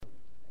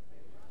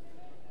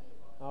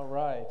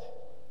right.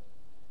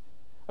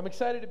 I'm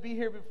excited to be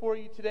here before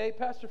you today.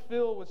 Pastor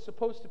Phil was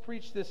supposed to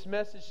preach this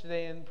message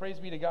today, and praise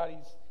be to God,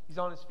 he's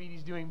on his feet,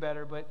 he's doing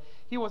better, but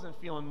he wasn't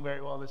feeling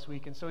very well this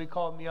week, and so he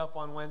called me up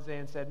on Wednesday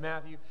and said,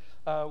 Matthew,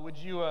 would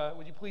you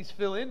please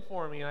fill in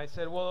for me? And I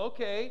said, well,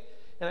 okay.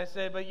 And I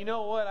said, but you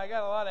know what? I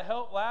got a lot of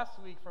help last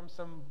week from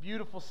some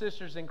beautiful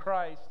sisters in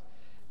Christ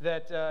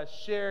that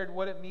shared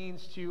what it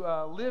means to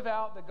live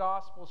out the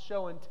gospel,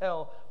 show and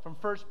tell from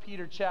 1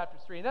 Peter chapter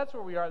 3. And that's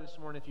where we are this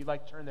morning if you'd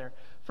like to turn there.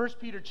 1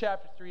 Peter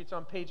chapter 3, it's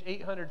on page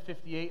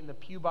 858 in the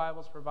Pew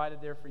Bibles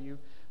provided there for you.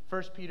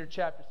 1 Peter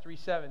chapter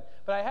 3:7.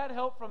 But I had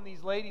help from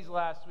these ladies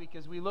last week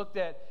as we looked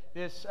at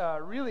this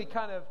really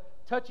kind of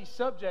touchy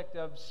subject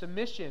of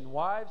submission,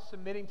 wives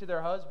submitting to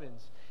their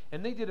husbands.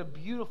 And they did a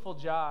beautiful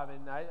job,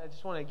 and I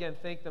just want to again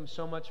thank them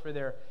so much for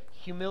their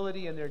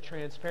humility and their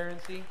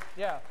transparency.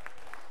 Yeah.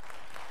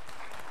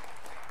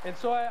 And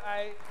so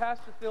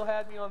Pastor Phil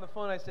had me on the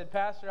phone. I said,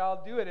 Pastor,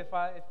 I'll do it if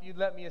you'd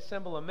let me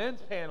assemble a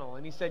men's panel.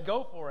 And he said,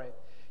 go for it.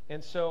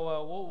 And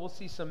so we'll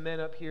see some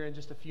men up here in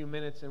just a few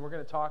minutes, and we're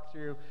going to talk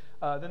through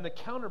then the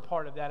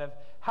counterpart of that, of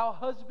how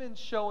husbands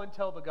show and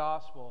tell the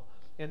gospel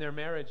in their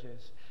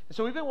marriages. And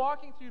so we've been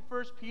walking through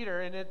 1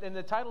 Peter, and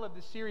the title of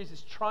this series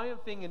is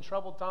Triumphing in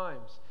Troubled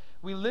Times.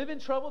 We live in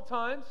troubled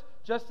times,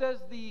 just as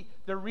the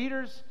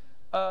readers,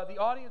 the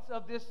audience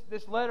of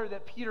this letter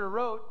that Peter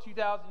wrote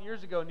 2,000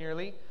 years ago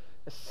nearly,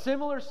 a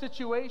similar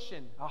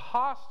situation, a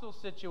hostile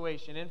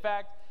situation. In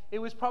fact, it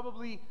was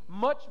probably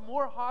much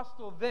more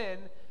hostile then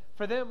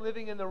for them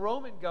living in the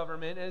Roman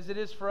government as it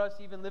is for us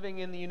even living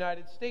in the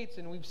United States.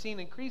 And we've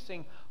seen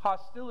increasing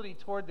hostility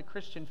toward the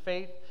Christian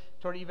faith,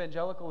 toward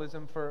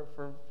evangelicalism for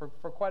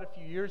quite a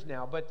few years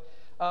now. But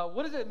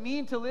what does it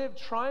mean to live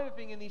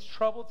triumphing in these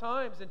troubled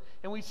times?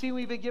 And we see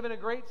we've been given a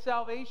great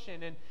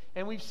salvation,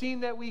 and we've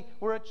seen that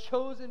we're a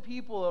chosen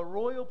people, a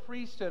royal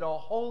priesthood, a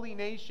holy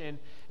nation.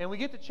 And we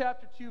get to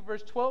chapter 2,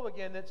 verse 12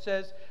 again that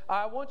says,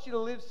 I want you to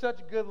live such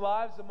good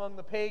lives among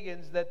the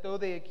pagans that though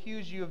they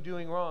accuse you of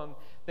doing wrong,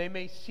 they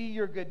may see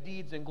your good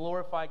deeds and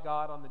glorify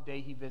God on the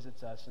day He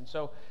visits us. And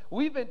so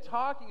we've been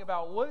talking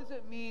about what does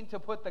it mean to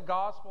put the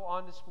gospel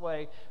on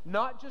display,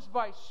 not just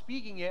by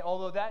speaking it,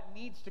 although that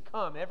needs to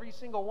come. Every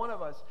single one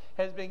of us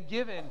has been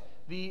given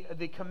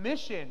the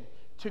commission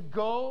to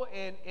go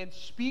and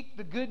speak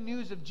the good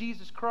news of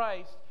Jesus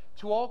Christ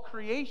to all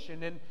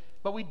creation.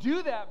 But we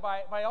do that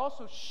by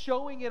also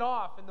showing it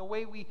off in the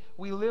way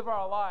we live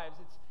our lives.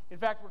 In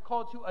fact, we're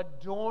called to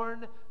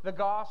adorn the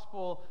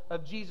gospel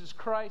of Jesus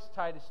Christ,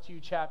 Titus 2,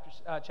 chapter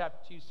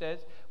 2 says.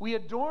 We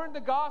adorn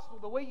the gospel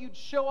the way you'd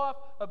show off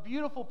a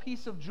beautiful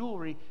piece of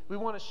jewelry. We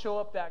want to show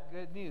up that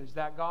good news,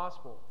 that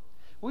gospel.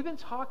 We've been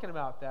talking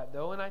about that,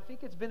 though, and I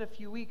think it's been a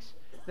few weeks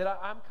that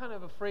I'm kind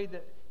of afraid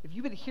that if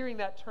you've been hearing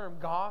that term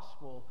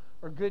gospel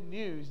or good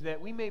news,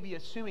 that we may be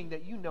assuming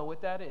that you know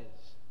what that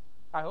is.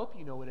 I hope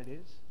you know what it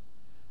is.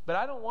 But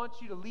I don't want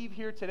you to leave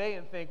here today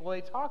and think, well,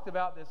 they talked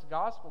about this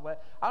gospel,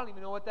 but I don't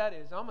even know what that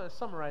is. I'm going to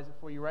summarize it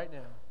for you right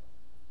now.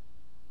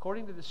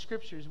 According to the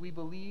Scriptures, we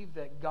believe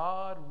that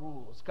God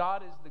rules.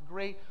 God is the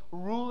great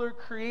ruler,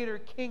 creator,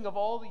 king of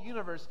all the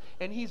universe.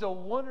 And He's a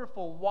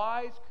wonderful,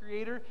 wise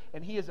creator,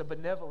 and He is a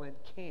benevolent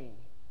king.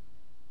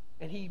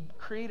 And He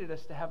created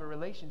us to have a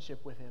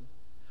relationship with Him.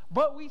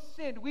 But we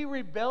sinned. We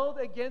rebelled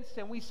against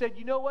Him. We said,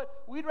 you know what?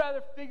 We'd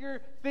rather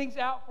figure things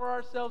out for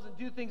ourselves and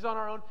do things on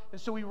our own. And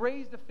so we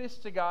raised a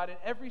fist to God, and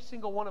every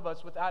single one of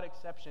us, without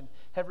exception,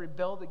 have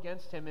rebelled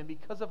against Him. And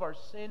because of our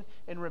sin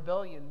and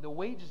rebellion, the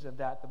wages of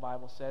that, the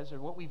Bible says,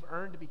 or what we've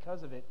earned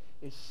because of it,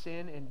 is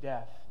sin and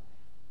death.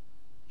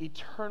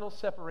 Eternal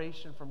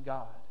separation from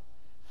God.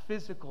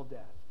 Physical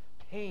death.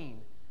 Pain.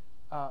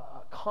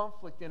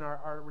 Conflict in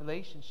our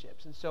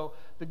relationships. And so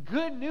the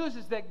good news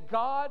is that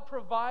God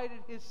provided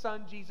His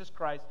Son, Jesus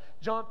Christ.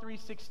 John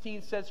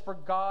 3:16 says, for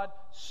God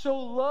so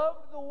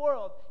loved the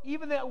world,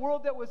 even that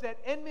world that was at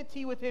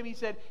enmity with Him, He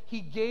said,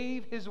 He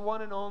gave His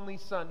one and only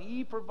Son.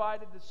 He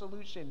provided the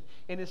solution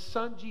in His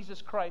Son,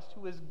 Jesus Christ,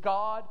 who is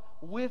God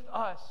with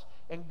us.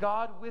 And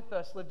God with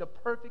us lived a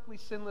perfectly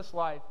sinless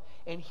life.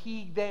 And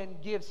He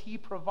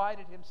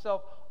provided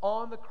Himself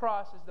on the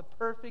cross as the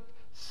perfect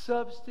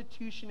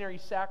substitutionary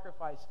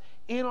sacrifice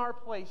in our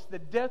place. The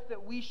death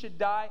that we should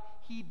die,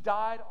 He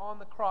died on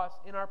the cross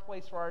in our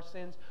place for our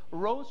sins,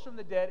 rose from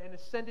the dead and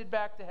ascended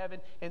back to heaven,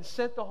 and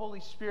sent the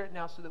Holy Spirit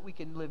now so that we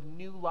can live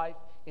new life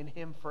in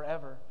Him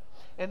forever.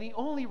 And the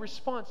only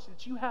response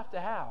that you have to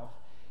have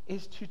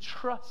is to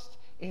trust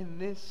in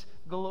this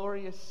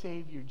glorious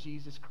Savior,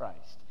 Jesus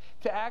Christ.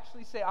 To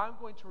actually say, I'm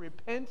going to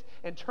repent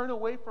and turn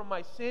away from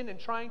my sin and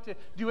trying to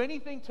do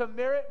anything to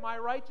merit my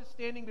righteous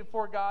standing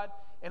before God,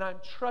 and I'm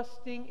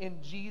trusting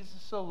in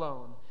Jesus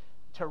alone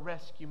to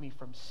rescue me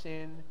from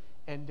sin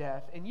and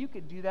death. And you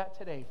could do that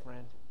today,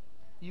 friend.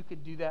 You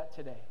could do that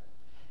today.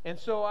 And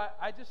so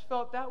I just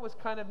felt that was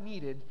kind of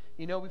needed,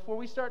 before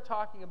we start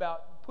talking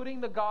about putting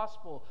the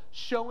gospel,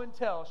 show and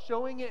tell,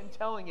 showing it and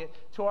telling it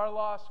to our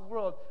lost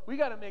world. We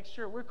got to make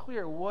sure we're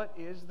clear, what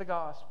is the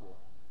gospel?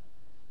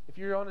 If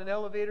you're on an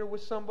elevator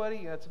with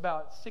somebody, that's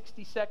about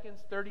 60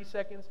 seconds, 30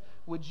 seconds.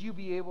 Would you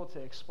be able to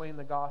explain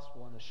the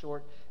gospel on a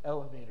short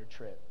elevator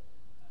trip?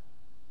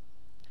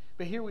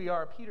 But here we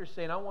are, Peter's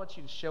saying, I want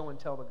you to show and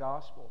tell the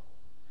gospel.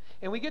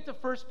 And we get to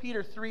 1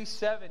 Peter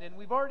 3:7, and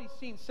we've already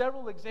seen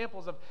several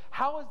examples of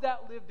how is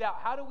that lived out?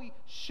 How do we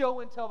show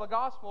and tell the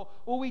gospel?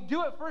 Well, we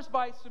do it first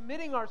by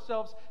submitting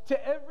ourselves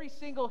to every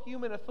single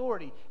human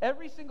authority.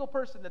 Every single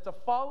person that's a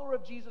follower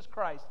of Jesus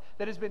Christ,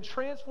 that has been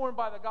transformed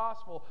by the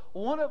gospel,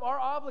 one of our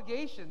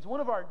obligations,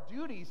 one of our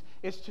duties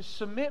is to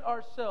submit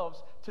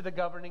ourselves to the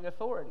governing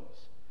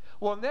authorities.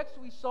 Well, next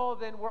we saw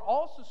then we're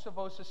also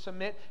supposed to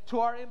submit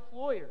to our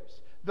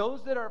employers.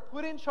 Those that are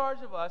put in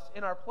charge of us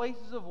in our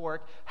places of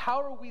work.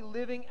 How are we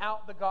living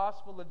out the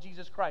gospel of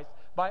Jesus Christ?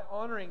 By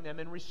honoring them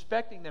and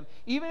respecting them.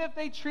 Even if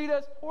they treat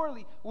us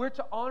poorly, we're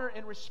to honor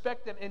and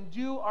respect them and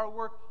do our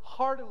work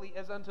heartily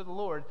as unto the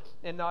Lord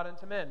and not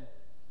unto men.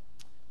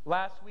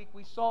 Last week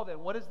we saw then,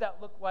 what does that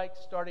look like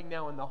starting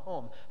now in the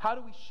home? How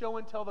do we show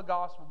and tell the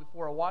gospel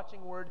before a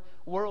watching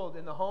world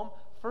in the home?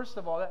 First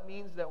of all, that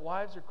means that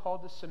wives are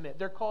called to submit.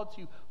 They're called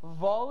to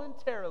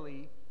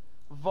voluntarily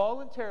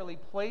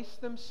place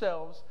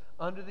themselves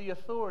under the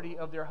authority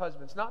of their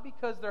husbands. Not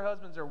because their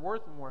husbands are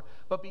worth more,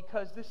 but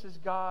because this is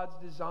God's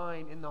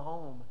design in the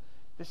home.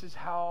 This is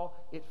how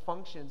it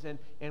functions.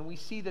 And we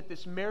see that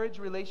this marriage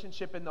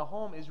relationship in the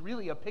home is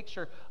really a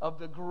picture of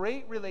the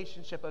great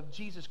relationship of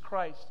Jesus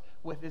Christ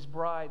with his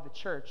bride, the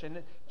church.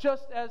 And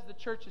just as the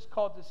church is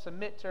called to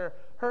submit to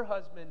her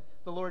husband,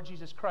 the Lord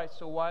Jesus Christ,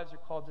 so wives are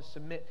called to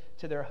submit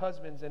to their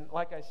husbands. And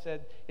like I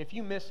said, if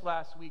you missed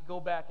last week, go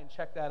back and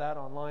check that out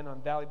online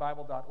on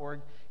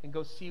valleybible.org and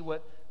go see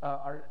what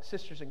our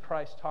sisters in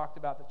Christ talked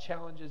about, the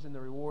challenges and the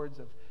rewards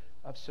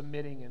of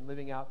submitting and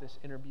living out this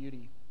inner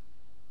beauty.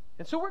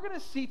 And so we're going to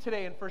see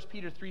today in 1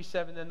 Peter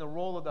 3:7 then the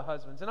role of the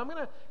husbands. And I'm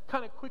going to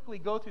kind of quickly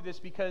go through this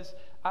because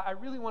I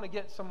really want to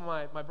get some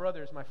of my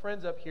brothers, my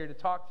friends up here to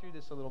talk through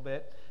this a little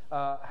bit,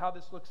 how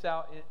this looks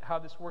out, how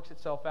this works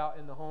itself out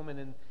in the home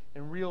and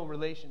in real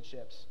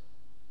relationships.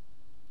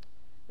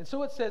 And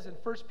so it says in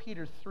 1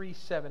 Peter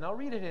 3:7. I'll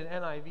read it in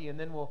NIV and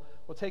then we'll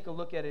take a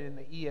look at it in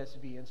the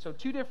ESV. And so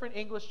two different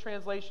English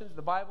translations.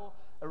 The Bible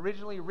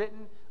originally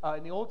written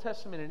in the Old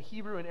Testament in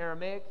Hebrew and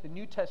Aramaic. The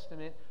New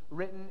Testament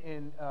written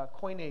in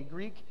Koine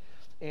Greek.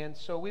 And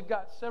so we've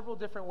got several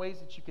different ways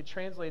that you could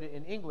translate it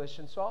in English.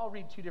 And so I'll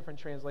read two different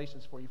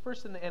translations for you.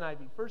 First in the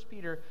NIV, 1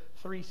 Peter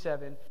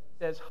 3:7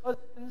 says,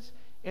 "Husbands,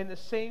 in the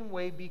same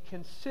way be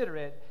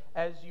considerate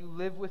as you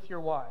live with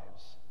your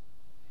wives,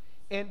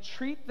 and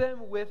treat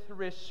them with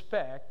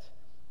respect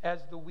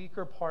as the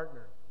weaker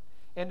partner,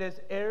 and as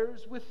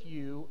heirs with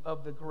you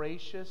of the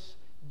gracious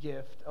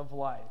gift of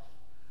life,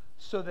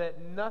 so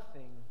that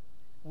nothing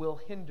will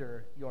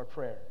hinder your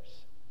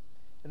prayers."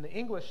 And the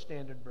English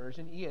Standard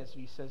Version,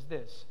 ESV, says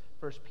this,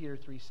 1 Peter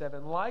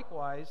 3:7,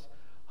 "Likewise,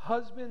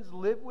 husbands,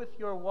 live with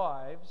your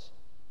wives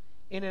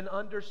in an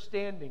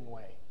understanding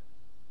way,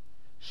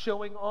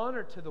 showing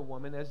honor to the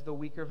woman as the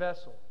weaker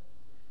vessel,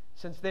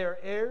 since they are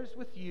heirs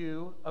with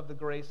you of the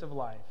grace of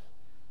life,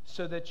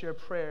 so that your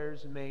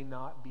prayers may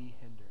not be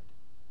hindered."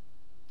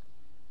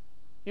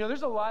 You know,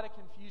 there's a lot of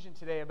confusion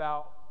today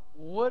about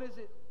what does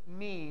it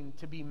mean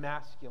to be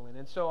masculine.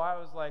 And so I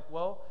was like,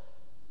 well,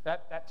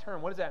 that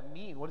term, what does that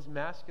mean? What does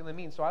masculine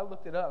mean? So I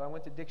looked it up. I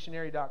went to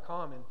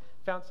dictionary.com and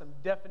found some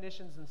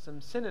definitions and some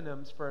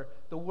synonyms for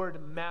the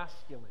word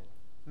masculine.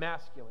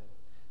 Masculine.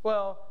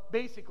 Well,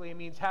 basically it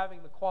means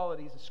having the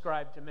qualities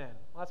ascribed to men.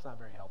 Well, that's not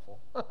very helpful.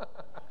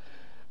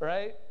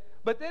 Right?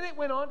 But then it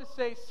went on to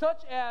say,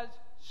 such as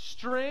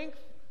strength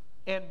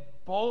and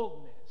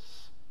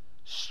boldness.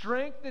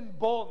 Strength and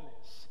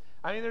boldness.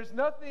 I mean, there's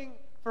nothing,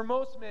 for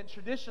most men,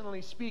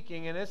 traditionally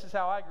speaking, and this is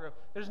how I grew up,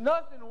 there's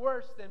nothing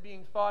worse than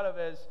being thought of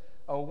as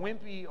a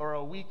wimpy or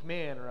a weak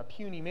man or a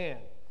puny man.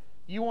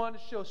 You want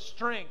to show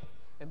strength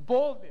and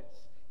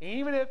boldness. And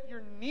even if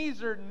your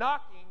knees are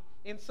knocking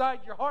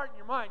inside your heart and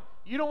your mind,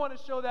 you don't want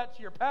to show that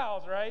to your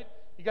pals, right?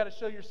 You got to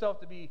show yourself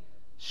to be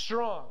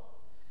strong.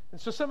 And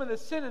so some of the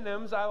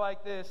synonyms, I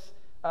like this,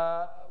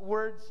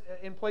 words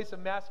in place of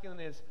masculine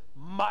is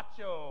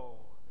macho,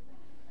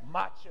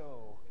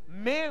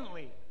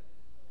 manly,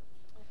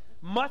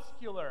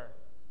 muscular.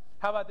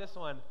 How about this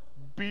one?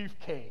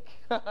 Beefcake.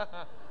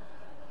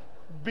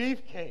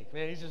 Beefcake,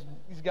 man.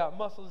 He's got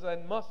muscles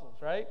and muscles,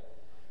 right?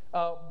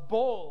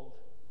 Bold,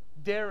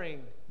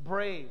 daring,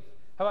 brave.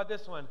 How about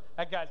this one?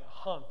 That guy's a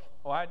hunk.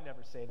 Oh, I'd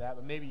never say that,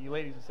 but maybe you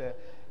ladies would say it.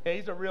 Yeah,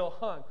 he's a real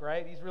hunk,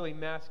 right? He's really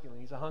masculine.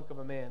 He's a hunk of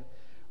a man.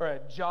 Or a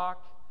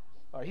jock.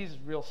 Or he's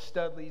real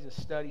studly. He's a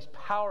stud. He's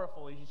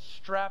powerful. He's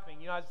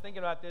strapping. You know, I was thinking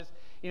about this.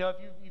 You know,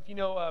 if you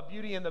know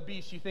Beauty and the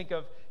Beast, you think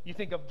of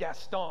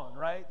Gaston,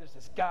 right? There's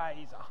this guy.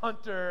 He's a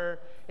hunter,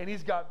 and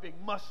he's got big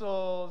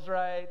muscles,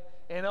 right?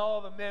 And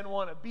all the men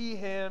want to be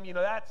him. You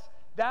know,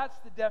 that's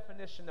the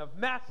definition of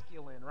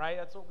masculine, right?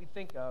 That's what we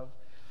think of.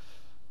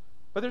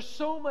 But there's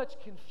so much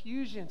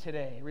confusion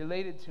today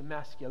related to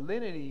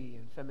masculinity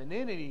and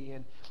femininity.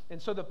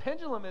 And so the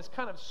pendulum has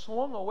kind of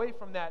swung away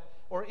from that,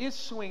 or is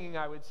swinging,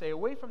 I would say,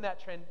 away from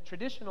that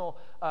traditional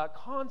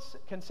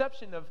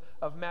conception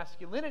of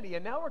masculinity.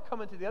 And now we're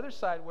coming to the other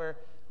side where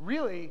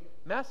really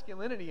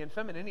masculinity and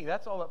femininity,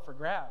 that's all up for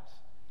grabs.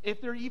 If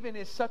there even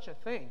is such a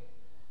thing.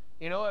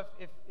 You know,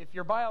 if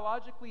you're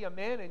biologically a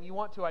man and you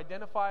want to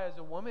identify as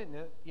a woman,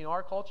 you know,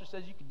 our culture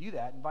says you can do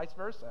that and vice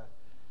versa.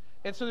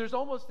 And so there's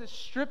almost this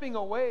stripping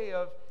away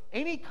of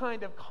any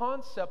kind of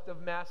concept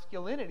of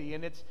masculinity,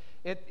 and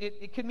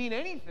it could mean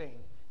anything.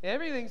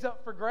 Everything's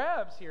up for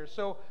grabs here.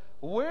 So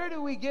where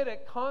do we get a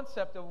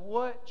concept of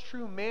what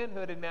true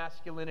manhood and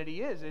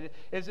masculinity is?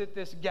 Is it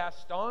this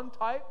Gaston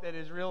type that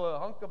is real a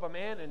hunk of a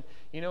man and,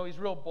 you know, he's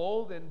real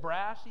bold and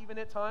brash even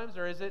at times?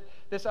 Or is it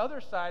this other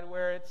side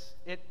where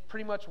it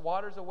pretty much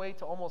waters away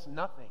to almost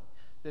nothing?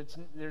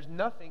 There's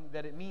nothing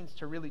that it means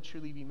to really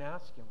truly be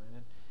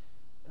masculine.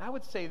 And I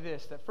would say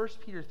this, that 1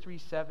 Peter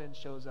 3:7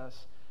 shows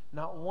us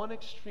not one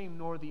extreme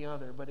nor the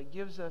other, but it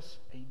gives us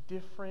a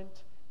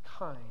different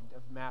kind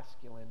of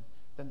masculine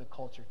than the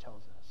culture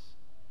tells us.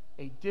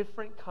 A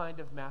different kind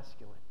of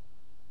masculine.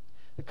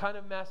 The kind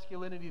of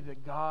masculinity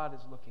that God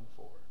is looking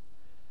for.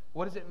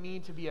 What does it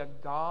mean to be a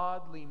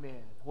godly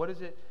man? What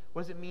does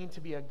it mean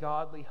to be a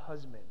godly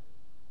husband?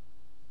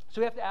 So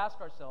we have to ask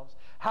ourselves,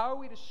 how are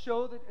we to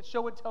show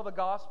and tell the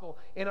gospel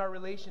in our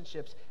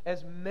relationships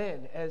as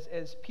men,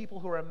 as people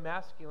who are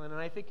masculine?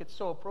 And I think it's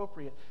so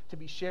appropriate to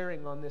be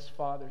sharing on this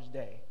Father's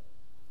Day.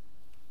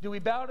 Do we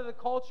bow to the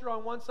culture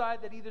on one side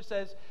that either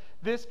says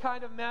this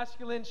kind of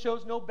masculine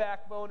shows no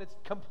backbone, it's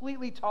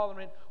completely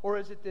tolerant, or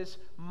is it this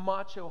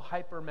macho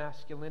hyper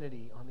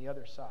masculinity on the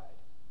other side?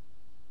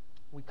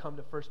 We come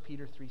to 1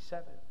 Peter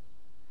 3:7.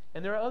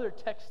 And there are other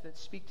texts that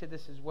speak to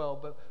this as well,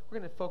 but we're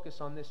going to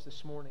focus on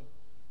this morning.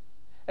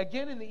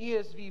 Again, in the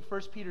ESV,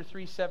 1 Peter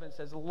 3:7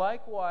 says,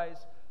 likewise,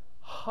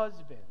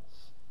 husbands.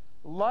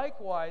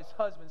 Likewise,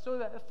 husbands. So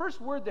the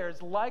first word there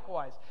is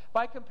likewise.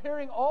 By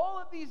comparing all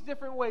of these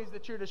different ways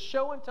that you're to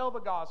show and tell the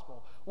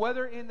gospel,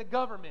 whether in the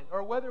government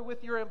or whether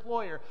with your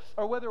employer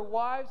or whether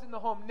wives in the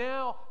home,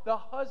 now the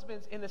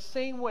husbands in the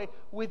same way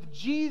with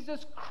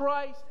Jesus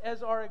Christ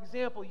as our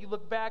example. You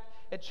look back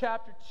at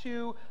chapter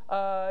 2,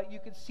 you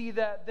can see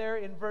that there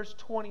in verse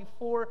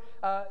 24.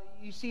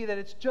 You see that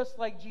it's just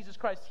like Jesus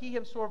Christ. He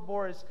himself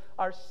bore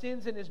our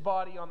sins in his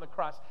body on the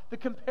cross. The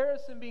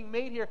comparison being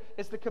made here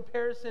is the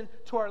comparison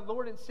to our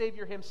Lord and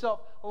Savior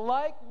himself.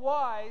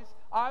 Likewise,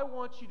 I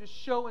want you to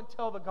show and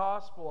tell the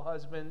gospel,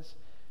 husbands.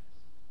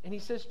 And he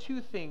says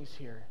two things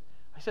here.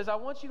 He says, I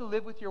want you to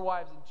live with your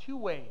wives in two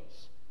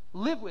ways.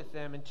 Live with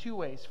them in two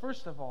ways.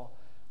 First of all,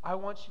 I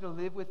want you to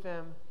live with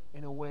them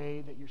in a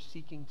way that you're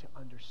seeking to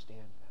understand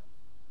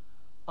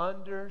them.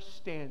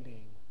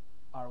 Understanding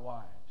our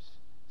wives.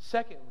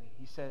 Secondly,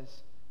 he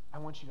says, I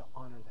want you to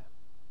honor them.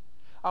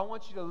 I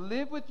want you to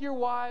live with your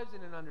wives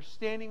in an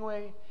understanding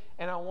way,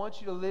 and I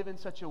want you to live in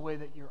such a way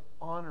that you're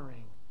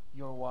honoring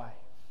your wife.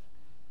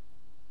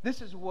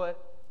 This is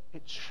what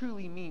it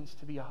truly means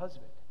to be a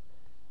husband.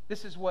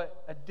 This is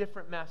what a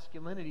different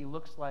masculinity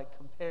looks like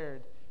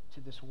compared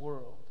to this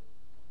world.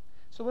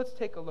 So let's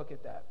take a look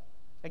at that.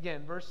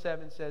 Again, verse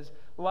 7 says,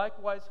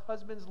 likewise,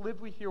 husbands,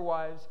 live with your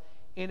wives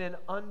in an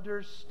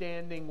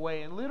understanding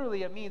way. And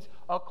literally it means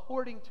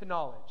according to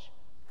knowledge.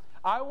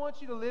 I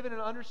want you to live in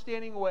an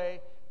understanding way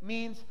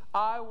means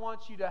I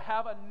want you to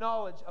have a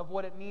knowledge of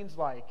what it means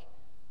like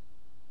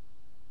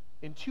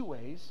in two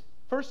ways.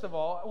 First of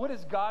all, what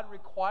does God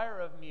require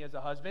of me as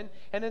a husband?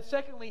 And then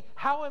secondly,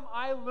 how am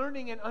I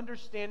learning and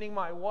understanding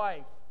my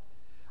wife?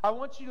 I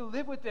want you to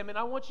live with them, and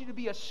I want you to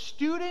be a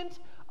student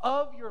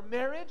of your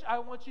marriage. I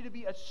want you to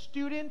be a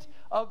student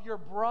of your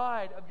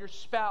bride, of your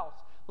spouse.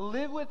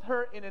 Live with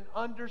her in an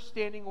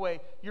understanding way.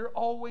 You're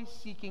always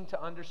seeking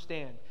to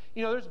understand.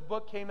 You know, there's a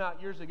book came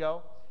out years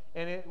ago,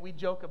 and we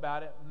joke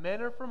about it. Men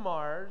are from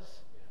Mars,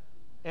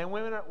 and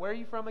women are... Where are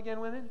you from again,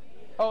 women?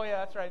 Oh, yeah,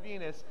 that's right,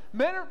 Venus.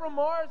 Men are from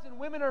Mars, and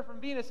women are from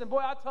Venus. And boy,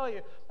 I'll tell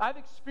you, I've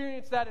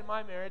experienced that in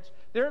my marriage.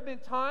 There have been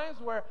times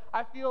where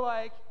I feel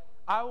like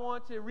I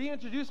want to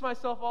reintroduce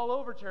myself all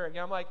over to her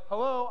again. I'm like,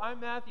 hello,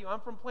 I'm Matthew.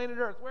 I'm from planet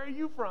Earth. Where are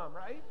you from,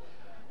 right?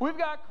 We've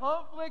got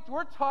conflict.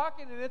 We're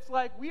talking, and it's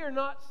like we are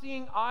not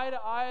seeing eye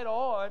to eye at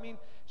all. I mean,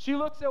 she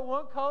looks at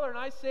one color, and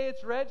I say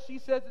it's red. She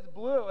says it's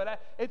blue. And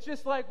it's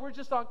just like we're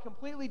just on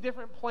completely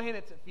different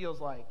planets, it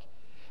feels like.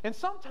 And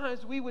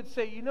sometimes we would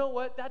say, you know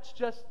what? That's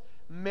just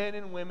men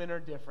and women are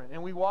different.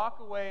 And we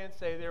walk away and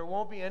say there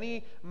won't be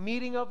any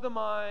meeting of the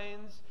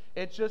minds.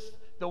 It's just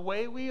the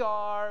way we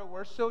are.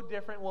 We're so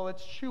different. Well,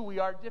 it's true. We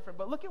are different.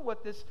 But look at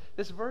what this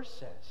verse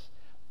says.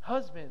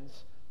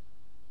 Husbands,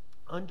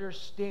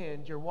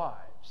 understand your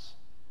wives.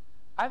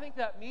 I think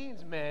that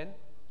means, men,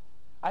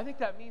 I think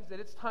that means that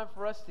it's time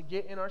for us to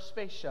get in our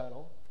space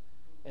shuttle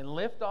and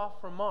lift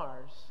off from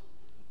Mars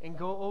and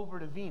go over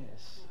to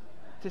Venus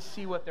to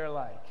see what they're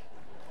like.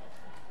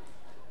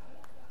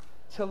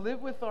 To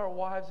live with our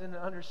wives in an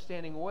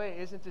understanding way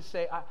isn't to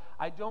say,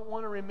 I don't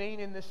want to remain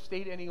in this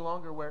state any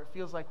longer where it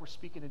feels like we're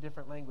speaking a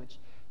different language.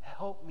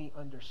 help me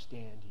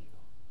understand you.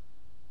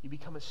 You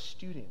become a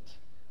student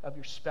of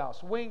your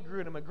spouse. Wayne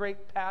Grudem, a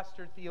great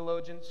pastor,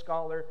 theologian,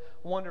 scholar,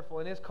 wonderful,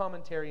 in his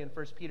commentary in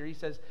 1 Peter, he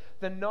says,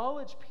 the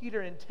knowledge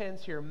Peter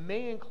intends here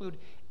may include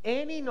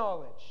any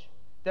knowledge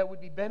that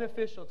would be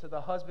beneficial to the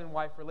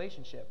husband-wife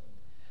relationship.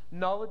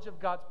 Knowledge of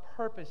God's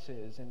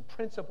purposes and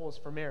principles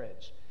for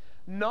marriage.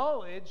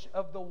 Knowledge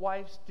of the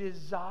wife's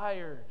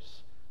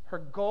desires, her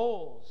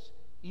goals,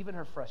 even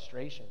her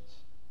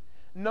frustrations.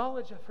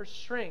 Knowledge of her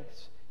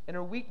strengths and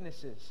her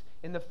weaknesses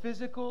in the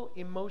physical,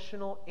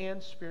 emotional,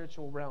 and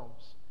spiritual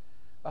realms.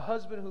 A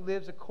husband who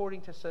lives according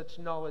to such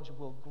knowledge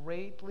will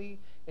greatly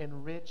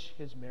enrich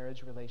his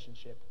marriage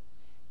relationship.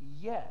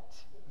 Yet,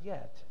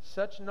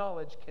 such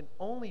knowledge can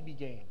only be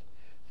gained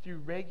through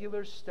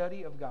regular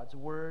study of God's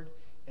Word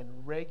and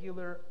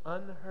regular,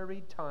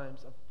 unhurried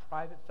times of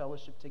private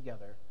fellowship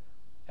together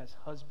as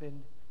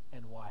husband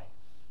and wife.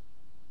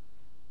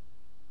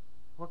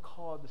 We're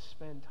called to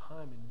spend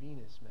time in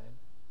Venus, man.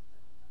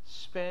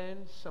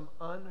 Spend some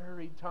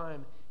unhurried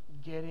time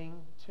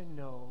getting to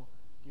know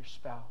your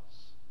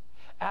spouse.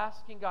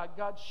 Asking God,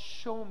 God,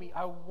 show me.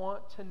 I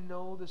want to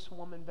know this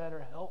woman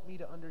better. Help me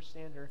to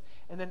understand her.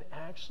 And then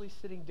actually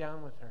sitting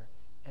down with her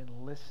and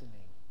listening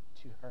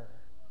to her.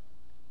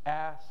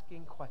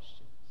 Asking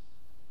questions.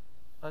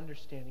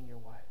 Understanding your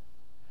wife.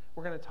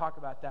 We're going to talk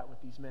about that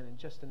with these men in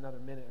just another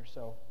minute or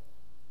so.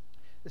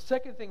 The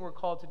second thing we're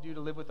called to do to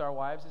live with our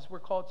wives is we're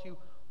called to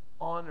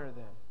honor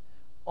them.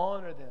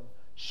 Honor them.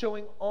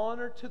 Showing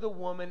honor to the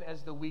woman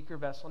as the weaker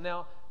vessel.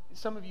 Now,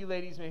 some of you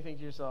ladies may think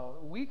to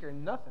yourself, weaker?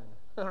 Nothing.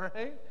 All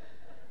right?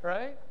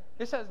 Right?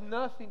 This has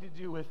nothing to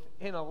do with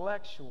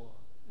intellectual.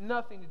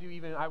 Nothing to do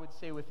even, I would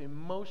say, with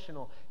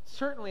emotional.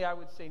 Certainly, I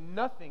would say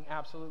nothing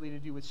absolutely to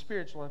do with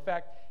spiritual. In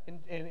fact,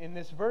 in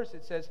this verse,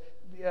 it says,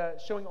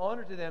 showing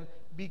honor to them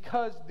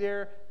because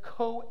they're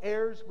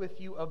co-heirs with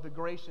you of the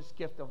gracious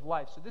gift of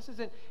life. So this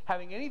isn't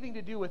having anything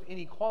to do with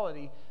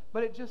inequality,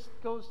 but it just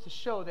goes to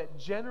show that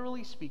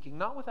generally speaking,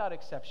 not without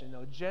exception,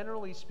 though,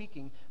 generally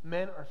speaking,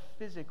 men are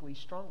physically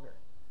stronger.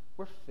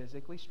 We're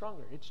physically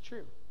stronger. It's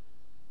true.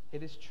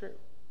 It is true.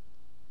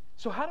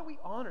 So how do we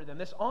honor them?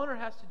 This honor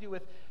has to do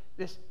with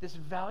this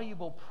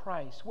valuable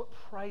price. What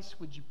price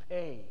would you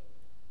pay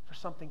for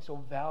something so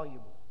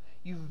valuable?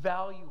 You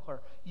value her.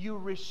 You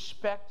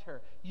respect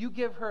her. You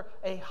give her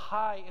a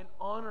high and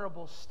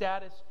honorable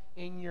status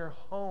in your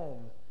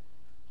home.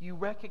 You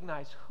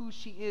recognize who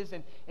she is,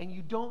 and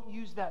you don't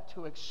use that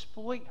to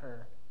exploit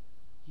her.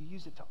 You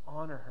use it to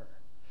honor her.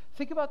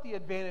 Think about the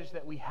advantage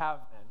that we have,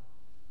 men.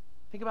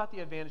 Think about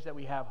the advantage that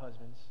we have,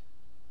 husbands.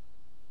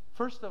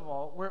 First of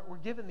all, we're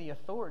given the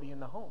authority in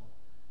the home.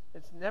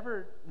 It's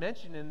never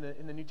mentioned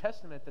in the New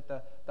Testament that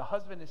the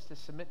husband is to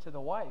submit to the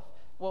wife.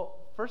 Well,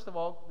 first of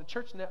all,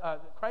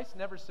 Christ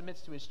never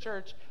submits to his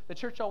church. The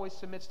church always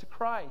submits to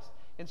Christ.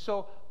 And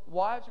so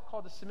wives are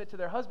called to submit to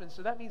their husbands.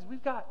 So that means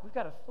we've got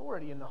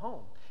authority in the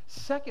home.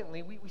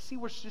 Secondly, we see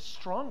we're just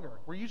stronger.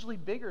 We're usually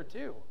bigger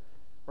too,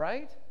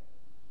 right?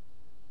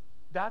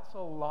 That's a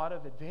lot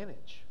of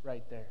advantage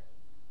right there.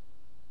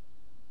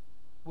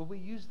 Will we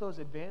use those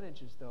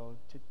advantages, though,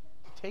 to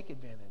take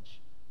advantage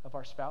of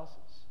our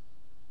spouses?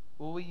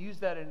 Will we use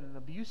that in an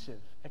abusive,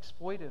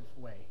 exploitive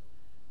way?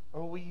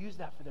 Or will we use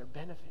that for their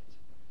benefit?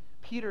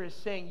 Peter is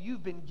saying,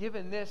 you've been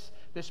given this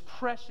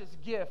precious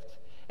gift.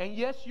 And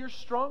yes, you're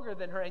stronger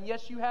than her. And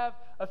yes, you have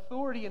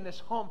authority in this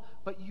home.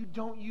 But you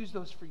don't use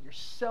those for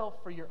yourself,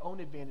 for your own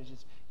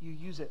advantages. You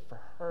use it for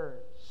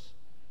hers.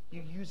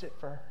 You use it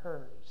for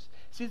hers.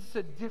 See, this is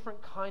a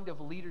different kind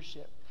of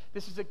leadership.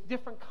 This is a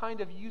different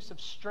kind of use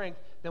of strength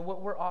than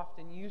what we're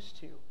often used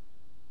to.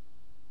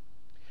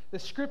 The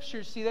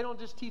scriptures, see, they don't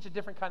just teach a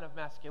different kind of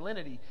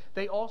masculinity.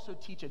 They also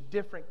teach a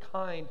different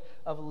kind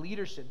of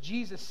leadership.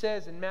 Jesus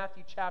says in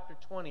Matthew chapter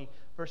 20,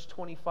 verse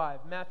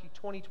 25, Matthew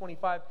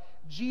 20:25,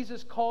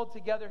 Jesus called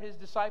together his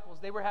disciples.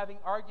 They were having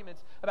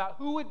arguments about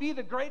who would be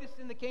the greatest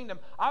in the kingdom.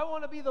 I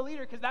want to be the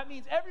leader because that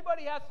means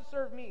everybody has to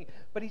serve me.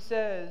 But he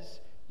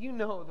says, you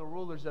know the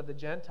rulers of the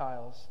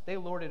Gentiles, they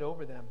lord it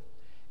over them.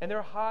 And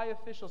their high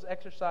officials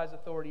exercise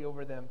authority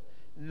over them.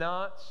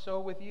 Not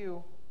so with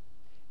you.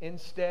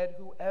 Instead,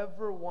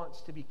 whoever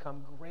wants to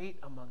become great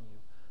among you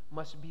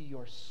must be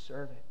your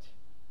servant.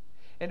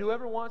 And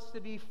whoever wants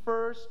to be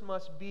first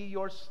must be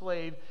your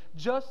slave,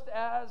 just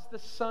as the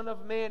Son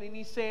of Man. And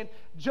he's saying,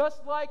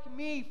 just like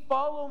me,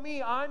 follow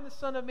me. I'm the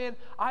Son of Man.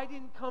 I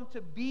didn't come to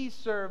be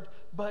served,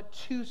 but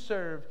to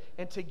serve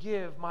and to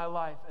give my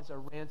life as a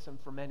ransom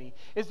for many.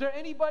 Is there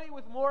anybody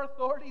with more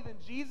authority than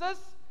Jesus?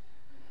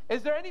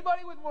 Is there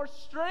anybody with more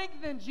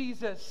strength than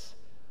Jesus?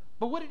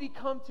 But what did he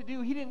come to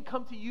do? He didn't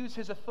come to use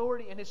his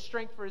authority and his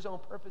strength for his own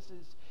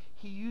purposes.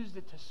 He used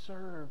it to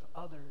serve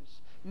others,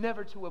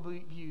 never to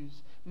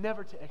abuse,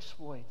 never to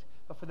exploit,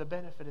 but for the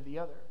benefit of the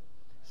other.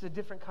 This is a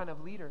different kind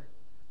of leader.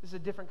 This is a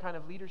different kind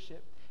of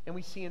leadership. And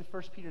we see in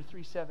 1 Peter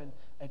 3:7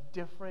 a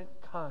different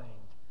kind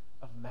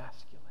of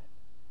masculine.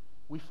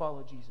 We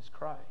follow Jesus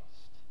Christ.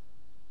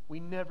 We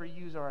never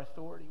use our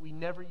authority. We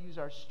never use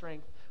our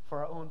strength for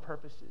our own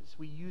purposes.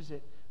 We use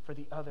it for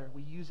the other.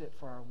 We use it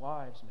for our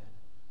wives, men.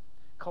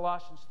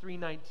 Colossians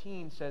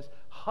 3:19 says,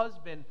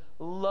 husband,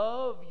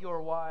 love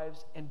your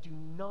wives and do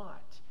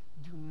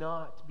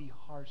not be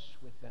harsh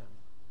with them.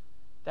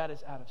 That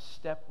is out of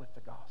step with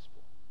the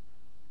gospel.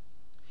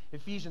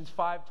 Ephesians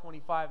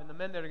 5:25, and the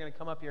men that are going to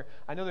come up here,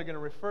 I know they're going to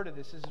refer to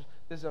this.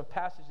 This is a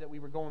passage that we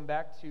were going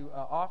back to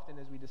often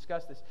as we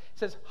discuss this. It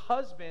says,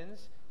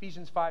 husbands,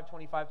 Ephesians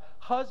 5:25,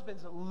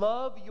 husbands,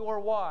 love your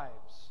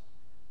wives.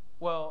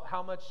 Well,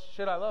 how much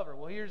should I love her?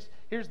 Well,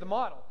 here's the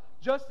model.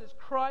 Just as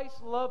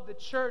Christ loved the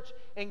church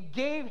and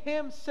gave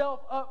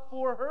himself up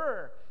for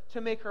her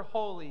to make her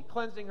holy,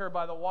 cleansing her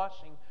by the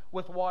washing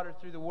with water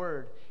through the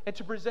word, and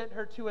to present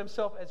her to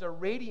himself as a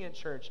radiant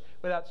church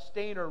without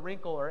stain or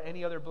wrinkle or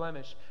any other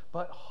blemish,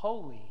 but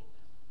holy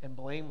and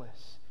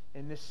blameless.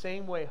 In the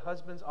same way,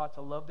 husbands ought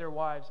to love their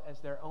wives as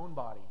their own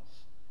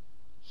bodies.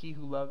 He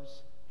who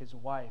loves his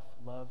wife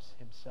loves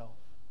himself.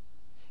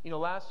 You know,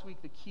 last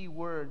week the key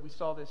word, we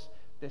saw this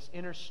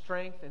inner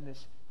strength and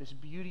this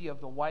beauty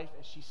of the wife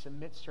as she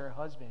submits to her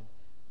husband.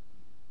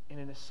 And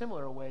in a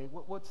similar way,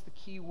 what's the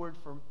key word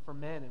for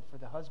men and for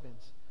the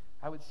husbands?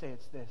 I would say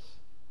it's this.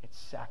 It's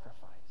sacrifice.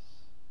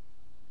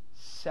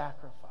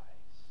 Sacrifice.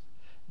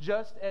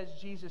 Just as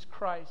Jesus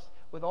Christ,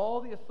 with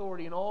all the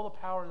authority and all the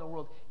power in the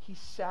world, he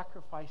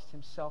sacrificed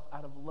himself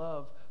out of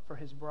love for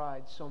his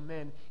bride. So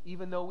men,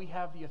 even though we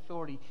have the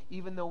authority,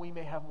 even though we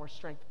may have more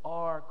strength,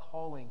 our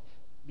calling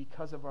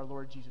because of our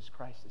Lord Jesus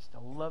Christ is to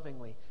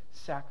lovingly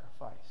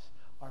sacrifice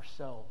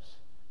ourselves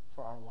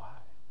for our wives.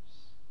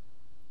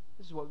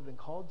 This is what we've been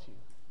called to.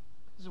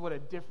 This is what a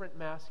different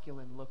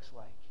masculine looks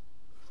like.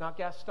 It's not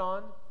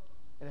Gaston,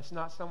 and it's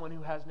not someone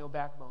who has no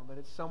backbone, but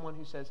it's someone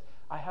who says,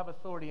 I have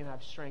authority and I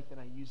have strength, and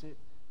I use it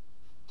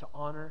to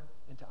honor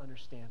and to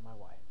understand my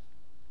wife.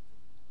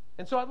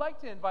 And so I'd like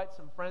to invite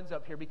some friends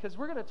up here because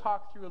we're going to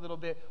talk through a little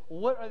bit,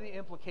 what are the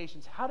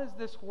implications? How does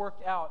this work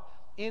out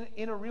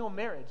in a real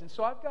marriage? And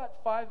so I've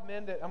got 5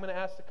 men that I'm going to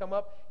ask to come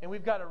up, and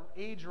we've got an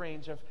age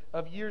range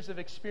of years of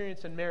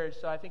experience in marriage,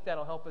 so I think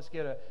that'll help us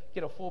get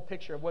a full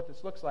picture of what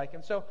this looks like.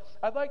 And so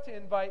I'd like to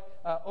invite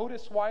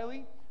Otis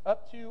Wiley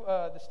up to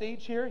the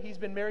stage here. He's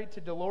been married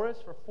to Dolores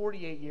for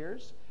 48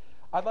 years.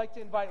 I'd like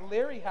to invite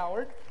Larry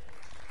Howard.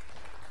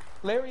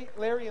 Larry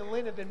and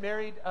Lynn have been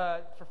married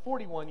for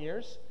 41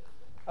 years.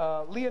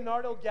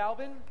 Leonardo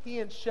Galvin, he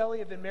and Shelley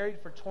have been married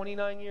for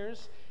 29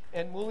 years.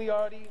 And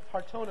Muliardi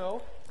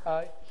Hartono,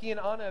 he and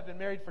Anna have been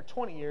married for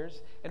 20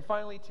 years. And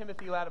finally,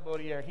 Timothy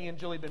Latibaudiere, he and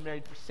Julie have been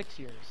married for 6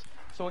 years.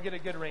 So we'll get a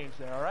good range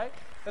there, all right?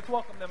 Let's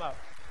welcome them up.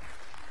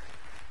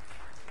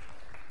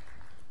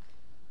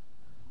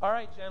 All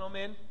right,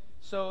 gentlemen.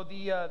 So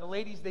the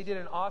ladies, they did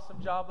an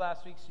awesome job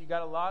last week, so you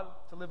got a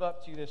lot to live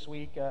up to this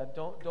week.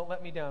 Don't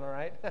let me down, all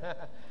right?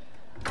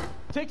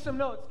 Take some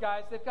notes,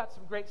 guys. They've got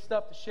some great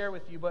stuff to share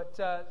with you, but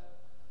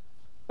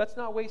let's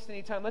not waste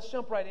any time. Let's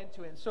jump right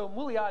into it. And so,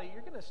 Muliardi,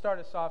 you're going to start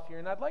us off here,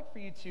 and I'd like for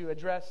you to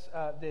address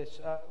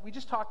this. We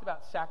just talked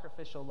about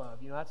sacrificial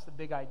love. You know, that's the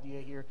big idea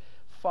here.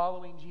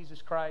 Following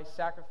Jesus Christ,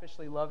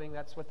 sacrificially loving,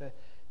 that's what the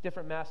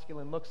different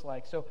masculine looks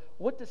like. So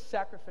what does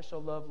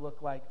sacrificial love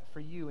look like for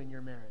you in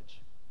your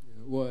marriage?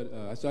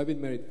 So I've been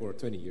married for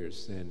 20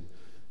 years, and,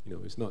 you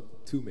know, it's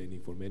not too many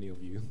for many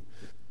of you.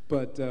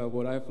 But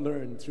what I've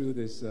learned through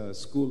this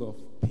school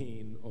of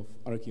pain, of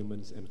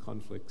arguments and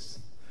conflicts,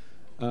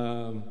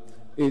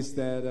 is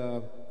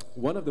that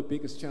one of the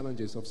biggest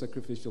challenges of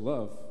sacrificial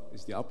love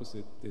is the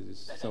opposite,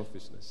 is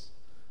selfishness.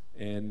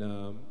 And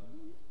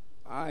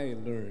I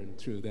learned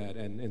through that,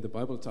 and the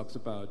Bible talks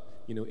about,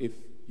 you know, if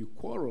you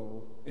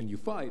quarrel and you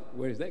fight,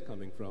 where is that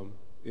coming from?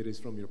 It is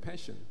from your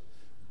passion.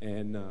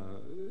 And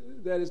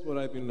that is what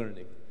I've been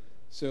learning.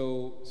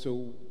 So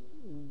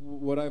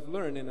what I've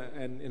learned,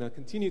 and I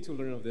continue to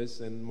learn of this,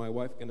 and my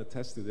wife can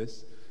attest to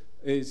this,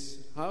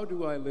 is how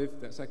do I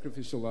live that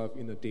sacrificial love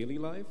in a daily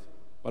life,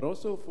 but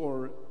also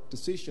for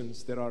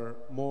decisions that are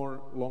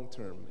more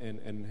long-term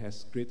and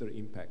has greater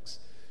impacts.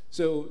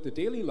 So the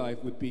daily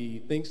life would be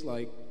things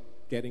like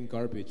getting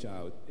garbage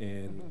out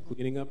and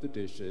cleaning up the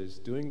dishes,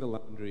 doing the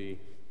laundry,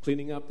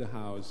 cleaning up the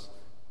house,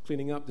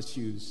 cleaning up the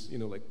shoes, you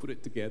know, like put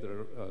it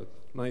together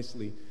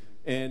nicely.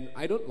 And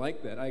I don't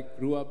like that. I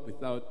grew up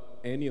without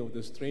any of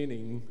this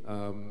training.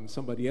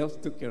 Somebody else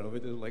took care of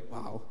it. It was like,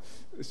 wow,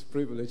 it's a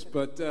privilege.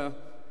 But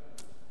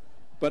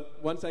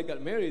once I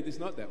got married, it's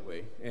not that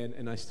way.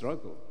 And I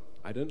struggled.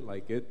 I don't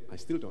like it. I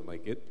still don't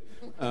like it.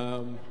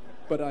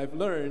 But I've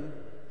learned,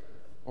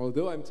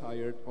 although I'm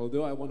tired,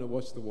 although I want to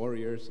watch the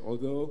Warriors,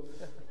 although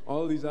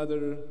all these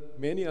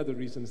many other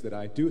reasons that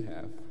I do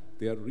have,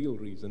 they are real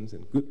reasons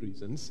and good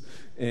reasons.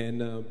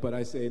 But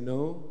I say,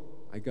 no,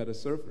 I got to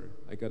serve her.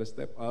 I got to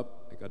step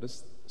up. I got to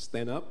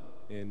stand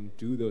up and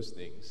do those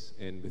things,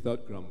 and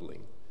without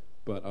grumbling,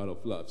 but out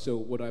of love. So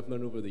what I've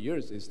learned over the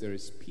years is there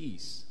is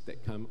peace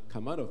that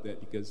come out of that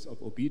because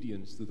of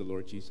obedience to the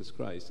Lord Jesus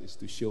Christ, is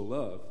to show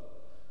love,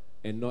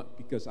 and not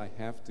because I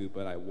have to,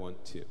 but I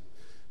want to.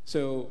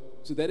 So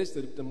that is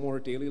the more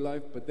daily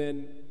life. But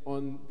then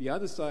on the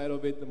other side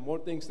of it, the more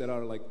things that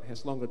are like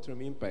has longer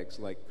term impacts,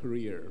 like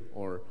career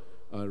or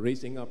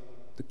raising up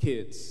the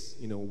kids.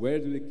 You know, where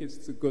do the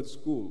kids go to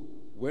school?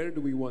 where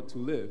do we want to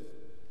live,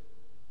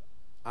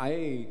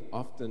 I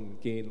often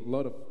gain a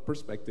lot of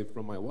perspective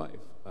from my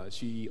wife.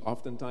 She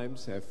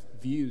oftentimes have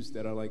views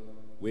that are like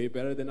way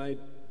better than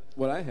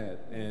what I had,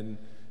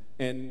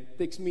 and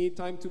takes me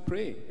time to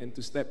pray and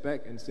to step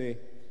back and say,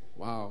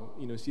 wow,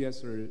 she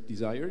has her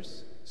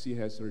desires, she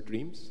has her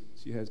dreams,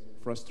 she has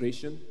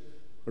frustration,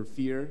 her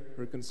fear,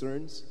 her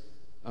concerns.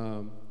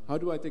 How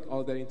do I take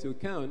all that into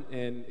account?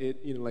 And it,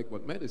 like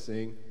what Matt is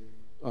saying,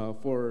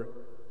 for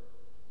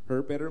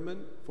her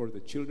betterment, for the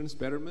children's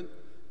betterment,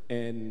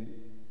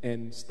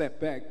 and step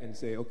back and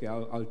say, okay,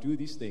 I'll do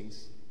these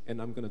things,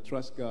 and I'm going to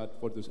trust God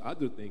for those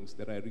other things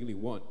that I really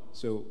want.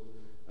 So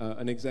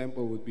an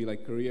example would be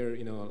like career,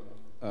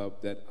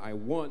 that I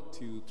want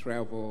to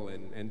travel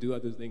and do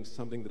other things,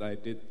 something that I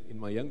did in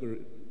my younger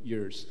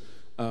years.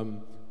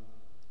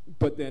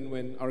 But then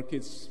when our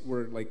kids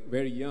were like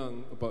very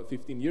young, about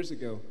 15 years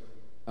ago,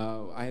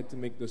 I had to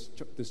make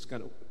this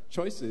kind of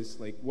choices,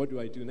 like what do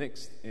I do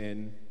next?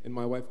 And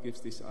my wife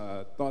gives these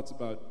thoughts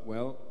about,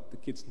 well, the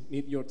kids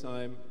need your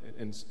time,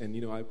 and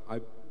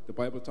the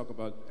Bible talk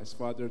about as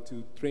father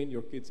to train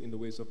your kids in the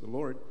ways of the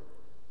Lord.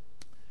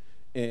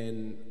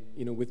 And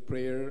with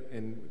prayer,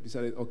 and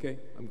decided, okay,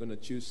 I'm going to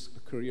choose a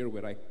career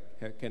where I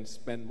can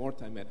spend more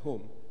time at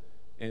home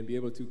and be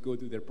able to go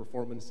to their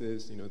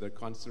performances, their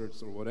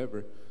concerts or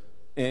whatever.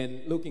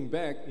 And looking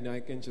back, I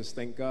can just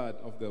thank God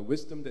of the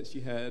wisdom that she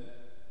had,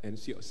 and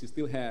she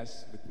still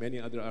has with many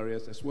other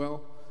areas as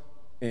well.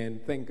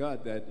 And thank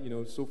God that,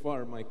 so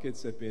far my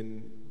kids have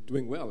been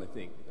doing well, I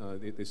think.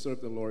 They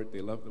serve the Lord,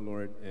 they love the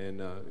Lord,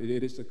 and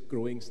it is a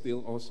growing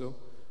still also.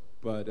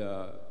 But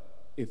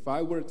if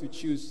I were to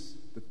choose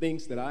the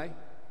things that I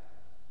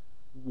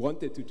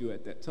wanted to do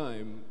at that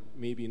time,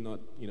 maybe not,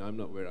 I'm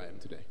not where I am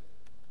today.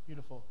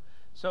 Beautiful.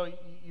 So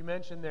you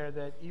mentioned there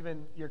that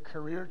even your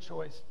career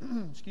choice,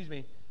 excuse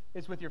me,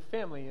 is with your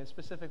family, and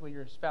specifically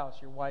your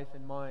spouse, your wife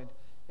in mind.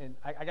 And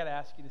I got to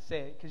ask you to say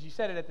it, because you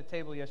said it at the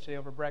table yesterday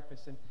over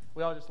breakfast, and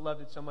we all just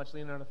loved it so much.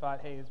 Leonardo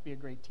thought, hey, this would be a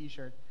great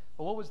T-shirt.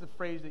 But what was the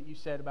phrase that you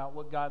said about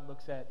what God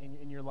looks at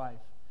in your life?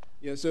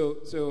 Yeah, so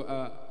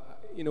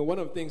one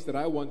of the things that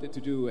I wanted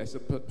to do as a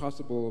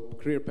possible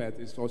career path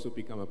is to also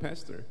become a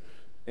pastor.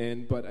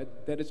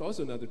 But that is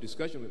also another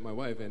discussion with my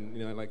wife. And,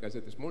 like I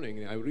said this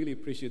morning, I really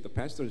appreciate the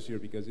pastors here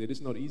because it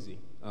is not easy.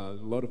 A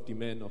lot of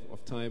demand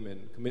of time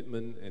and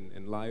commitment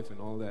and life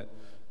and all that.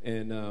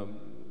 And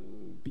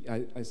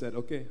I said,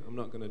 okay, I'm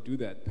not going to do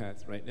that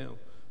path right now.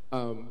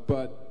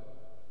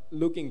 But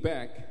looking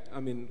back,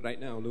 right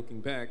now,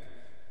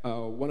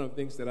 one of the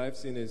things that I've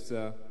seen is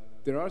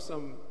there are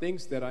some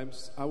things that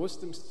I was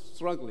still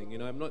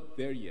struggling. I'm not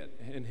there yet.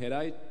 And had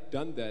I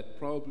done that,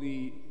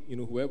 probably,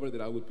 whoever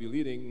that I would be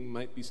leading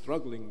might be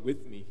struggling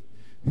with me.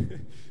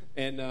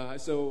 And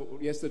so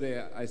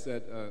yesterday I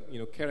said,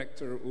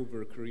 character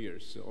over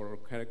careers, or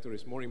character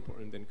is more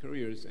important than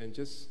careers, and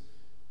just,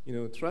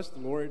 trust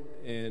the Lord.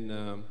 And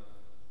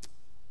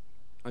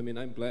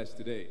I'm blessed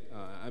today.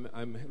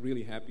 I'm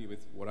really happy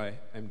with what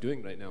I'm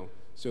doing right now.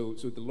 So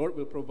the Lord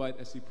will provide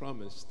as He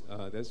promised.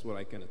 That's what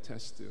I can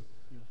attest to.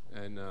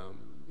 And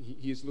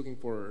he is looking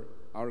for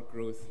our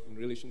growth in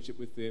relationship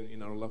with Him,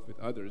 in our love with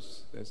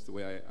others. That's the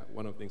way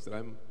one of the things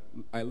that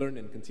I learn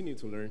and continue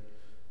to learn.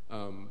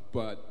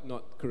 But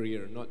not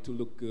career, not to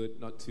look good,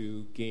 not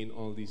to gain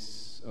all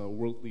these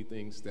worldly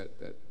things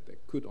that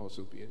could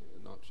also be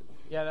an option.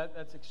 Yeah,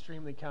 that's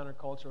extremely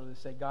countercultural to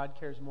say God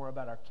cares more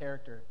about our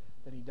character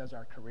than He does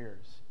our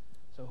careers.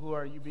 So who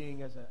are you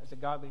being as a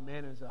godly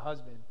man, as a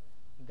husband?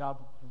 And God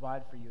will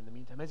provide for you in the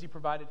meantime. Has He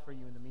provided for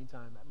you in the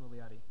meantime at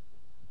Muliati?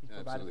 He's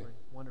provided for you.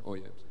 Wonderful. Oh,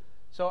 yeah.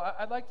 So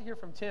I'd like to hear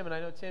from Tim, and I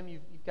know, Tim,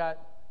 you've got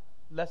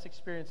less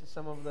experience than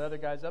some of the other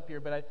guys up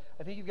here, but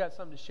I think you've got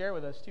something to share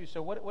with us, too.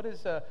 So what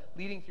does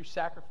leading through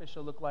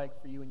sacrificial look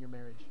like for you in your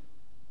marriage?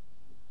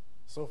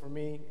 So for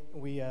me,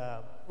 we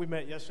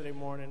met yesterday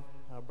morning,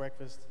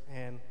 breakfast,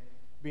 and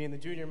being the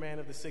junior man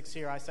of the six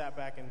here, I sat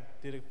back and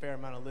did a fair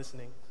amount of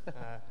listening.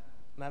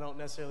 And I don't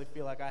necessarily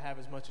feel like I have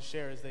as much to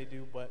share as they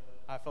do, but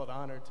I felt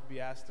honored to be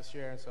asked to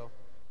share, and so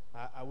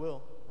I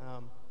will.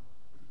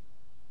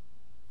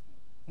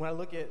 When I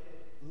look at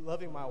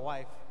loving my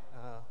wife,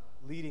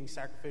 leading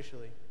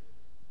sacrificially,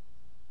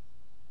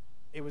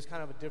 it was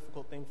kind of a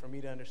difficult thing for me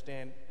to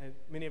understand. And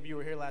many of you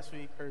were here last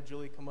week, heard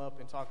Julie come up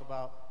and talk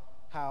about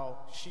how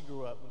she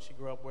grew up. When she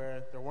grew up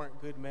where there weren't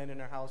good men in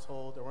her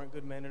household, there weren't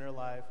good men in her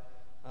life.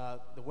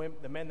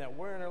 The men that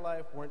were in her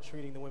life weren't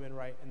treating the women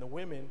right, and the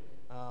women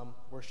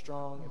were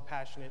strong and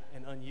passionate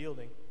and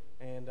unyielding.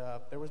 And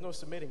there was no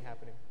submitting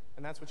happening.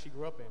 And that's what she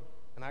grew up in.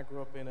 And I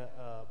grew up in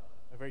a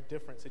very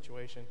different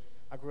situation.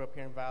 I grew up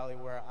here in Valley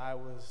where I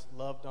was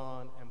loved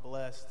on and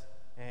blessed,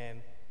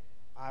 and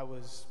I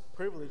was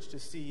privileged to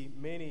see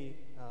many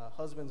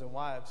husbands and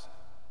wives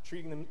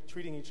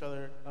treating each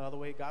other the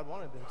way God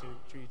wanted them to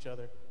treat each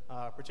other.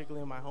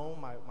 Particularly in my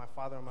home, my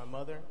father and my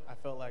mother, I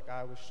felt like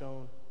I was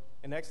shown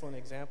an excellent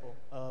example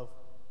of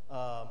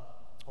a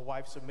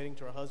wife submitting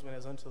to her husband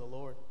as unto the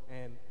Lord,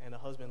 and a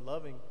husband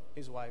loving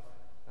his wife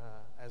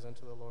as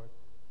unto the Lord.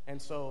 And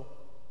so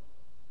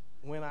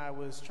when I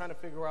was trying to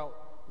figure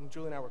out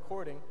Julie and I were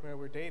courting, we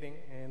were dating,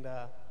 and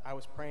I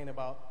was praying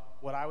about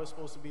what I was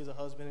supposed to be as a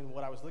husband and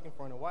what I was looking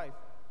for in a wife.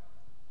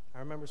 I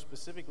remember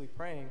specifically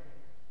praying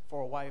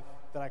for a wife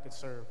that I could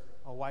serve,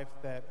 a wife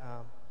that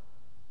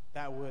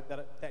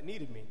that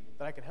needed me,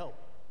 that I could help.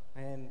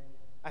 And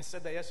I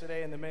said that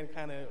yesterday, and the men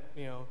kind of,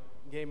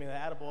 gave me the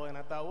attaboy, and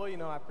I thought,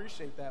 well, I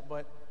appreciate that,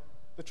 but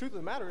the truth of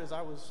the matter is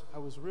it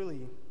was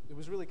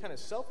really kind of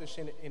selfish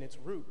in its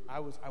root. I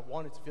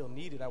wanted to feel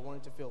needed. I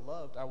wanted to feel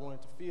loved. I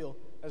wanted to feel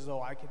as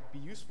though I could be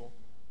useful.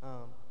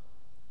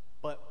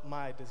 But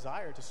my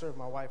desire to serve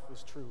my wife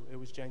was true. It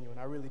was genuine.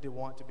 I really did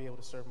want to be able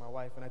to serve my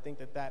wife, and I think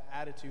that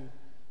attitude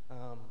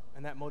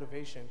and that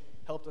motivation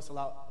helped us a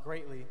lot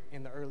greatly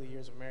in the early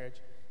years of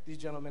marriage. These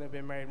gentlemen have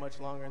been married much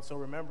longer, and so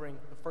remembering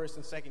the first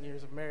and second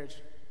years of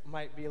marriage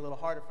might be a little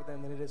harder for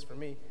them than it is for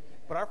me.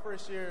 But our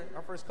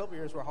first couple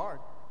years were hard,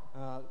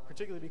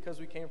 particularly because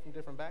we came from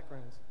different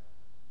backgrounds.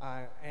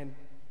 And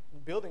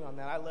building on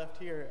that, I left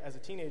here as a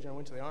teenager and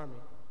went to the Army.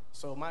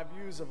 So my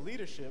views of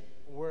leadership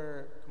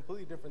were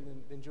completely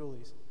different than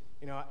Julie's.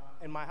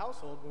 In my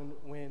household,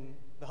 when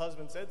the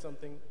husband said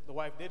something, the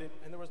wife did it,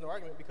 and there was no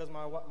argument because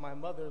my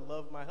mother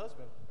loved my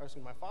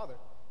father.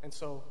 And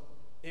so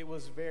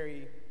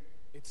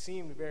it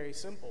seemed very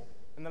simple.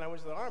 And then I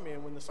went to the Army,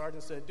 and when the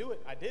sergeant said, do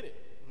it, I did it.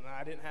 And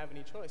I didn't have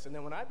any choice. And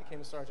then when I became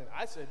a sergeant,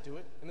 I said, do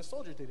it, and the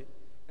soldier did it.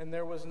 And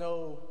there was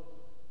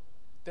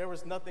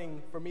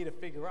nothing for me to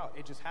figure out.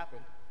 It just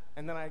happened.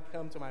 And then I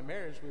come to my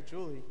marriage with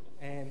Julie,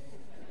 and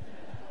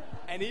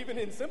even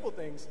in simple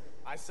things,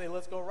 I say,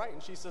 let's go right,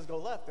 and she says, go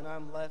left, and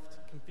I'm left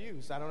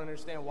confused. I don't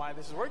understand why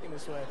this is working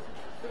this way.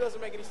 It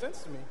doesn't make any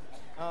sense to me.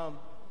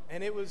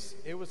 And it was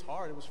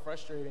hard. It was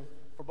frustrating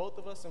for both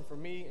of us, and for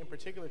me in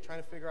particular,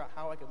 trying to figure out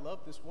how I could love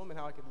this woman,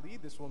 how I could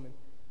lead this woman,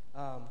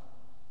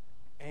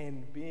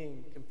 and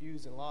being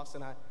confused and lost.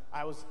 And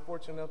I was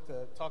fortunate enough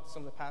to talk to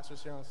some of the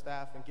pastors here on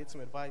staff and get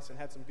some advice, and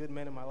had some good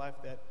men in my life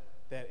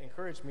that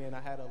encouraged me. And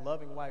I had a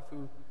loving wife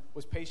who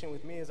was patient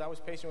with me as I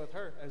was patient with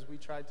her as we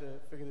tried to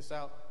figure this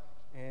out.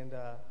 And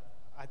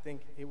I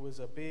think it was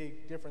a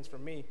big difference for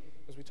me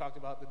as we talked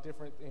about the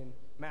difference in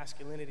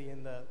masculinity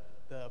and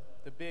the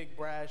big,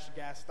 brash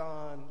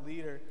Gaston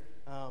leader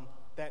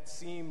that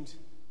seemed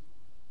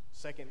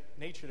second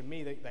nature to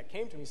me, that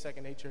came to me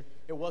second nature.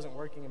 It wasn't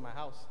working in my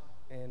house.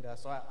 And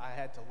so I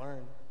had to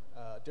learn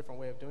a different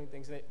way of doing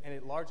things. And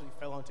it largely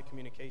fell onto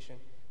communication,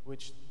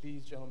 which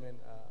these gentlemen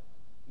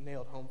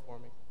nailed home for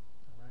me.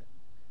 All right.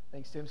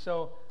 Thanks, Tim.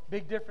 So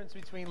big difference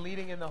between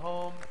leading in the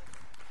home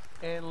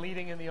and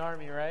leading in the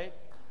Army, right?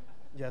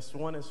 Yes,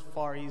 one is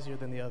far easier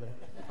than the other.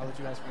 I'll let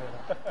you guys figure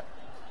it out.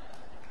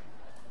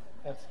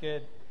 That's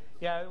good.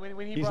 Yeah,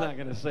 when he's not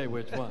going to say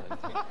which one.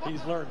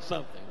 He's learned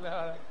something.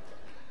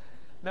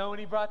 No, when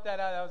he brought that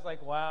out, I was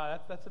like, wow,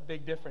 that's a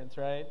big difference,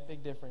 right?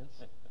 Big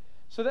difference.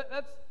 So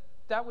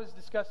that was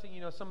discussing,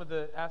 some of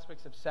the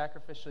aspects of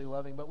sacrificially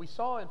loving. But we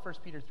saw in 1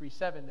 Peter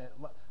 3:7 that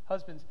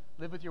husbands,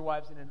 live with your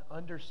wives in an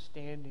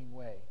understanding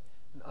way.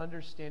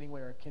 Or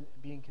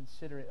being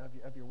considerate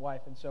of your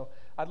wife. And so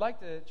I'd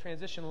like to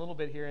transition a little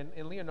bit here.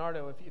 And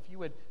Leonardo, if you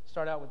would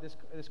start out with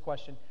this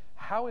question,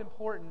 how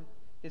important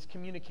is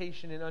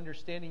communication and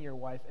understanding your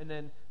wife? And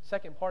then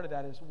second part of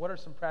that is, what are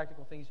some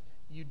practical things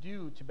you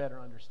do to better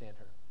understand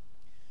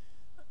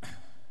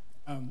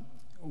her?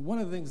 One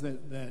of the things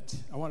that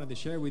I wanted to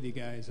share with you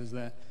guys is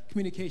that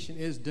communication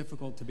is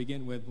difficult to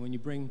begin with. When you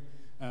bring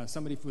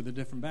somebody with a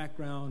different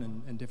background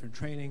and different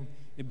training,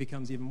 it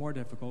becomes even more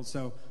difficult.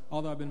 So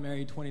although I've been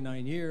married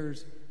 29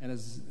 years, and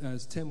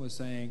as Tim was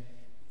saying,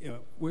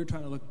 we're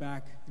trying to look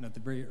back at the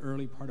very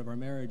early part of our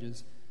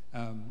marriages.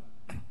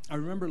 I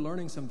remember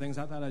learning some things.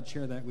 I thought I'd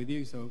share that with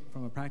you, so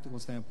from a practical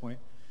standpoint.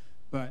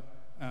 But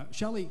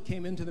Shelley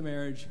came into the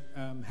marriage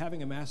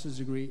having a master's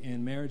degree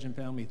in marriage and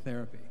family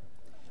therapy.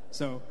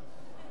 So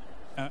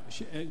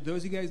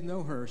those of you guys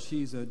know her.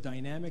 She's a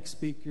dynamic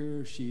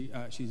speaker.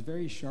 She's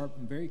very sharp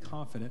and very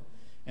confident.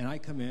 And I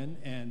come in,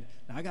 and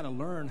I got to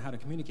learn how to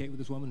communicate with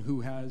this woman who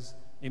has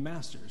a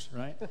master's,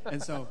 right?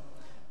 And so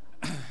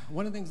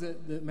one of the things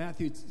that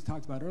Matthew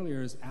talked about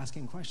earlier is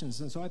asking questions.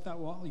 And so I thought,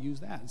 well, I'll use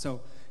that. And so,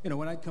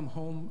 when I'd come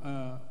home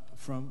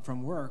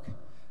from work,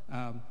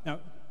 now,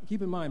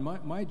 keep in mind,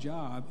 my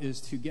job is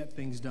to get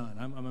things done.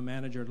 I'm a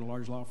manager at a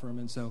large law firm,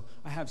 and so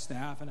I have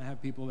staff, and I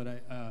have people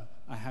that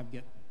I have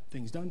get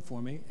things done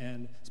for me.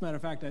 And as a matter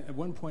of fact, at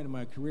one point in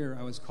my career,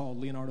 I was called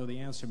Leonardo the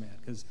Answer Man,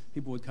 because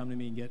people would come to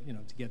me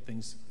and to get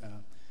things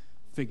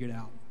figured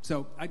out.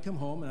 So I'd come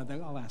home, and I'd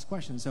think, I'll ask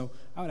questions. So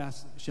I would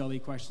ask Shelley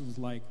questions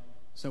like,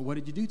 so what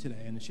did you do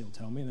today? And she'll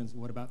tell me, and then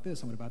what about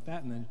this, and what about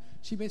that? And then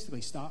she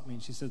basically stopped me,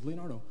 and she said,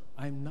 Leonardo,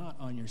 I'm not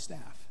on your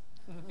staff.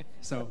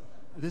 So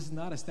this is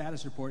not a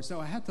status report. So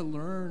I had to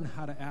learn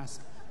how to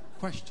ask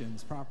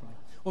questions properly.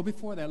 Well,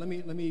 before that, let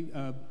me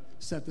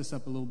set this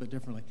up a little bit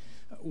differently.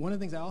 One of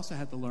the things I also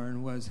had to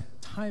learn was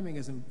timing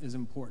is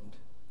important,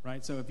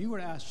 right? So if you were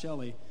to ask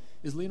Shelley,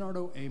 is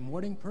Leonardo a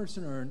morning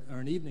person or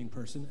an evening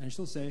person? And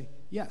she'll say,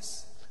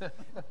 yes.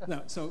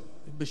 No, so,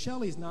 but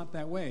Shelley's not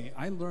that way.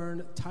 I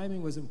learned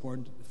timing was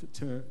important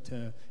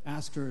to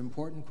ask her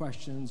important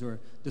questions or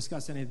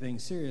discuss anything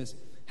serious.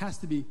 Has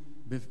to be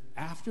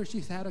after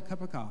she's had a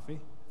cup of coffee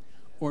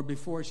or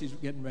before she's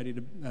getting ready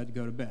to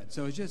go to bed.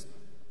 So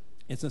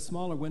it's a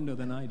smaller window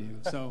than I do.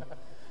 So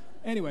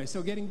anyway,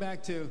 so getting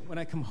back to when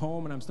I come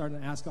home and I'm starting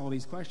to ask all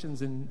these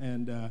questions,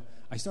 and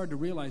I started to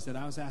realize that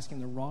I was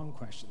asking the wrong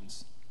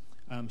questions.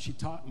 She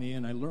taught me,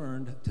 and I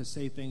learned to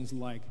say things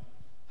like,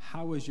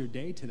 how was your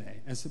day today?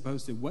 As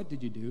opposed to, what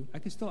did you do? I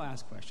could still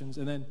ask questions.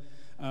 And then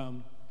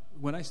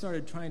when I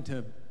started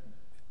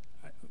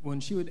when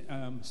she would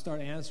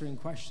start answering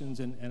questions,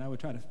 and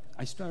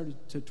I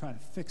started to try to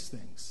fix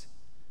things.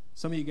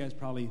 Some of you guys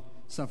probably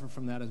suffer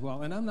from that as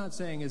well. And I'm not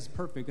saying it's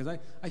perfect, because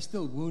I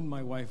still wound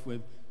my wife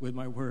with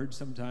my words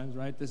sometimes,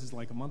 right? This is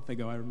like a month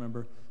ago. I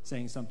remember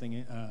saying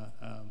something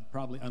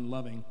probably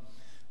unloving.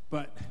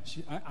 But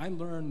I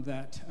learned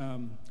that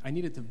I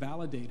needed to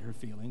validate her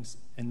feelings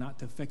and not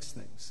to fix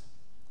things.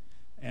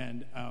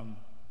 And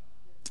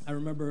I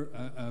remember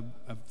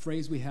a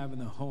phrase we have in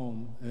the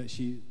home that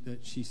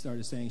she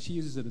started saying. She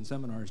uses it in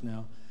seminars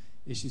now.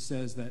 Is she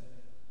says that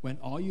when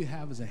all you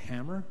have is a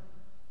hammer,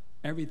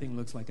 everything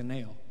looks like a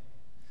nail.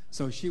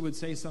 So she would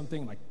say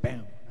something like,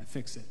 bam, I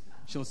fix it.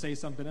 She'll say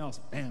something else,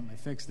 bam, I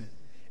fixed it.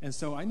 And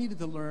so I needed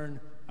to learn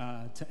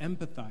to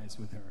empathize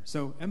with her.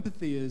 So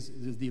empathy is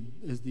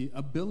the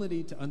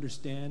ability to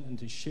understand and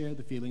to share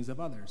the feelings of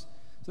others.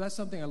 So that's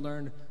something I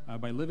learned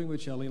by living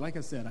with Shelley. Like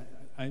I said,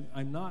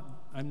 I'm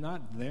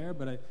not there,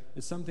 but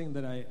it's something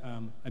that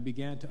I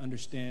began to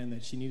understand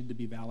that she needed to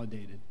be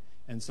validated.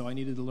 And so I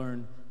needed to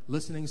learn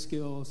listening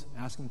skills,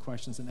 asking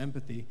questions, and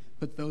empathy,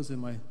 put those in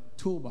my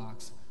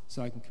toolbox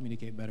so I can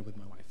communicate better with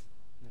my wife.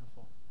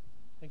 Beautiful.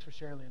 Thanks for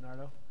sharing,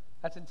 Leonardo.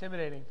 That's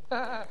intimidating.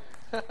 But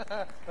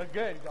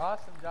good.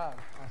 Awesome job.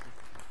 Awesome.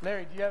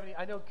 Larry, do you have any?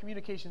 I know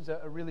communication's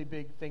a really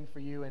big thing for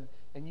you, and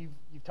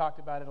you've talked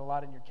about it a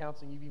lot in your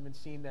counseling. You've even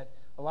seen that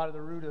a lot of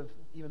the root of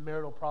even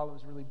marital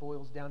problems really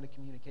boils down to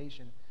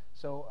communication.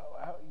 So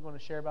you want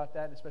to share about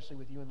that, especially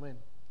with you and Lynn?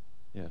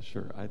 Yeah,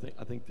 sure. I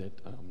think that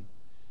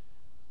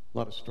a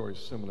lot of stories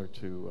similar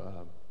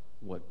to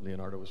what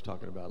Leonardo was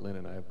talking about, Lynn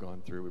and I have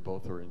gone through. We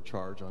both are in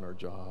charge on our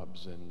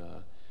jobs and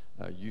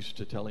used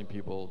to telling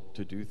people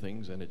to do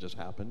things, and it just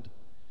happened.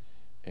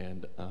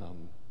 And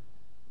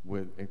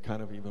and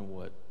kind of even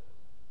what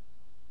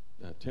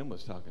Tim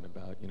was talking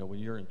about, when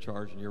you're in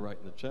charge and you're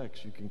writing the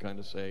checks, you can kind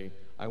of say,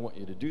 I want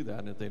you to do that,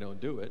 and if they don't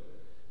do it,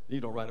 you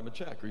don't write them a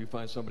check, or you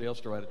find somebody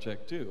else to write a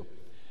check too.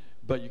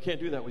 But you can't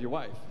do that with your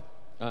wife,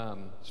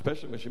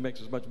 especially when she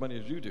makes as much money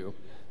as you do.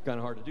 Kind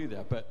of hard to do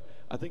that. But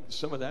I think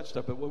some of that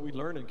stuff, but what we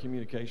learn in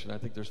communication, I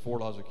think there's 4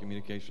 laws of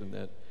communication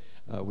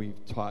that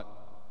we've taught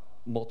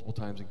multiple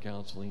times in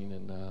counseling,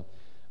 and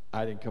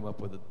I didn't come up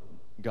with it.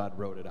 God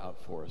wrote it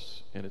out for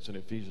us, and it's in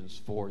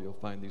Ephesians 4. You'll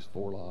find these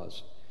 4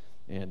 laws,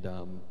 and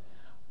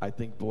I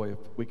think, boy, if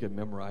we could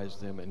memorize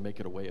them and make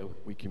it a way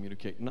we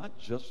communicate, not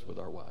just with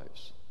our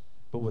wives,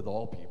 but with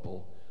all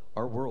people,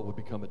 our world would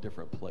become a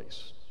different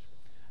place.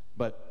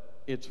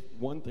 But it's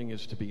one thing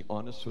is to be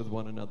honest with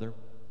one another,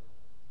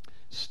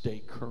 stay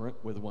current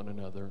with one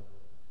another,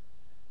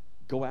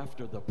 go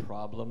after the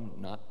problem,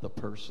 not the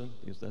person,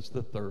 because that's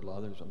the 3rd law.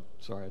 I'm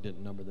sorry I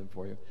didn't number them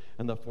for you.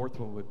 And the 4th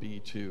one would be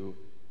to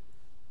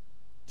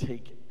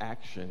take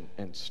action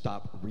and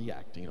stop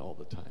reacting all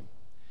the time.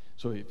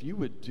 So if you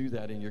would do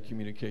that in your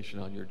communication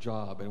on your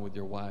job and with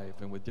your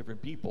wife and with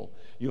different people,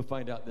 you'll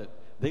find out that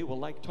they will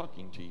like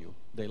talking to you.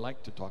 They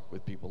like to talk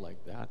with people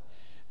like that.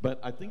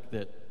 But I think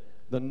that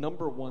the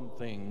number one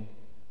thing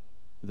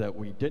that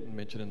we didn't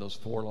mention in those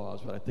 4 laws,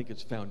 but I think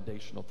it's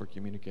foundational for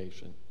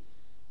communication,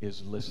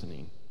 is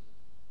listening.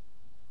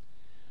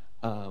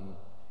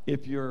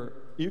 If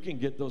you can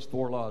get those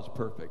 4 laws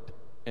perfect,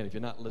 and if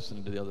you're not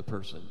listening to the other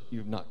person,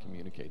 you've not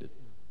communicated.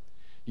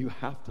 You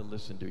have to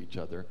listen to each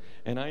other.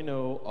 And I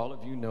know, all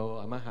of you know,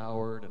 I'm a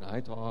Howard, and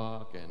I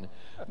talk,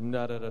 and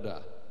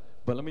da-da-da-da.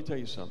 But let me tell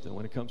you something.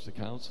 When it comes to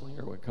counseling,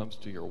 or when it comes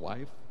to your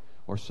wife,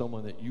 or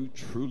someone that you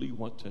truly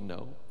want to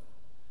know,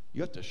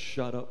 you have to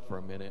shut up for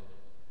a minute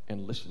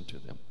and listen to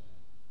them.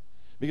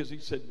 Because he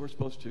said we're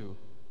supposed to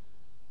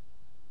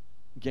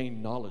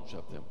gain knowledge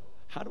of them.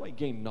 How do I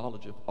gain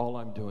knowledge if all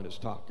I'm doing is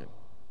talking?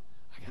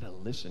 I got to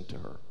listen to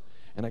her.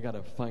 And I got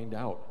to find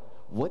out,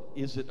 what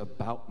is it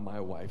about my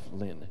wife,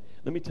 Lynn?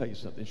 Let me tell you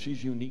something.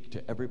 She's unique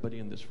to everybody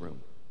in this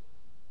room.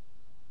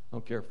 I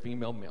don't care,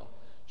 female, male.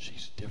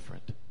 She's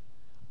different.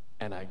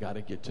 And I got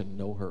to get to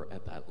know her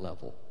at that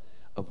level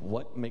of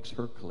what makes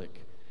her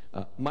click.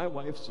 My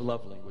wife's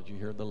love language, you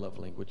hear the love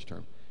language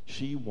term.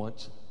 She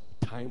wants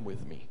time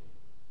with me.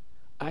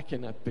 I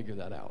cannot figure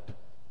that out.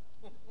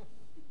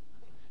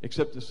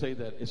 Except to say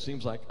that it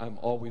seems like I'm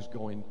always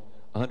going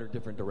 100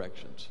 different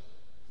directions.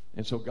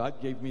 And so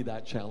God gave me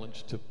that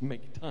challenge to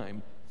make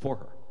time for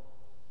her.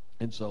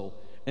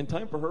 And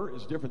time for her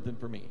is different than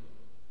for me.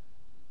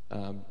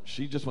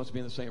 She just wants to be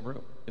in the same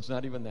room. It's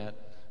not even that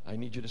I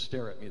need you to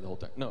stare at me the whole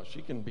time. No,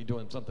 she can be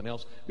doing something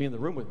else, be in the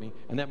room with me,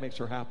 and that makes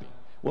her happy.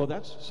 Well,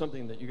 that's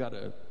something that you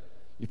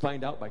You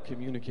find out by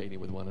communicating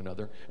with one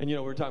another. And you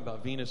know, we're talking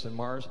about Venus and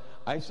Mars.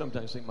 I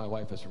sometimes think my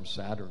wife is from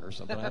Saturn or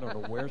something. I don't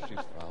know where she's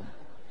from.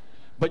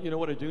 But you know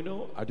what I do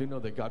know? I do know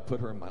that God put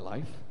her in my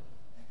life,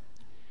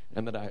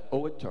 and that I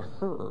owe it to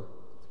her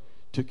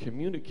to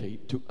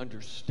communicate, to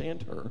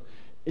understand her.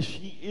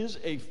 She is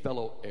a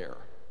fellow heir.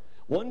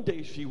 One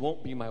day she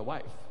won't be my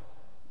wife,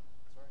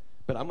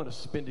 but I'm going to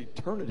spend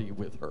eternity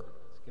with her.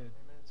 That's good.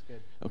 That's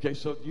good. Okay,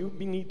 so you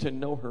need to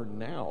know her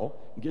now,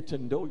 get to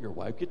know your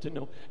wife, get to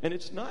know, and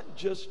it's not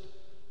just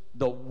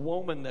the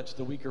woman that's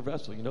the weaker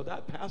vessel. You know,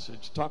 that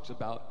passage talks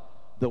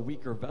about the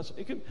weaker vessel.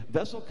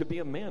 Vessel could be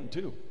a man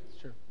too.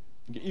 It's true.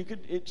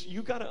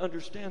 You got to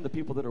understand the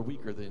people that are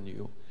weaker than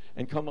you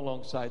and come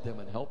alongside them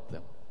and help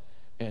them.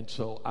 And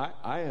so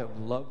I have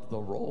loved the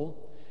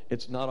role.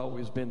 It's not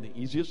always been the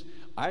easiest.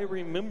 I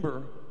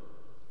remember,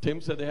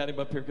 Tim said they had him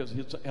up here because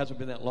it hasn't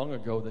been that long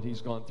ago that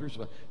he's gone through.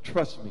 So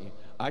trust me,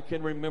 I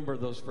can remember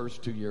those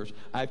first 2 years.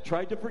 I've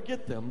tried to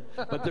forget them,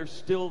 but they're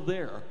still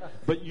there.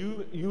 But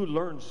you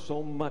learn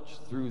so much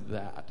through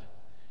that.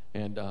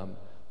 And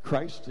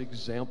Christ's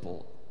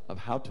example of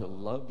how to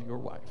love your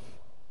wife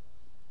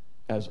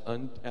as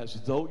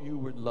though you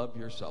would love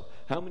yourself.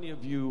 How many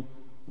of you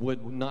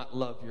would not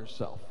love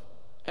yourself?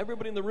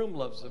 Everybody in the room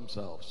loves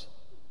themselves.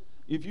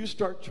 If you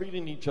start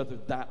treating each other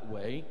that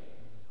way,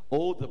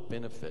 oh, the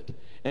benefit.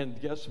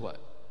 And guess what?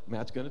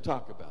 Matt's going to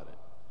talk about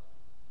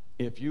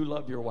it. If you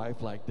love your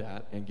wife like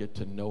that and get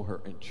to know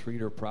her and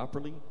treat her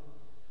properly,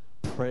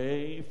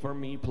 pray for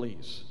me,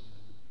 please.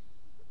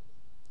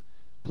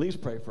 Please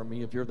pray for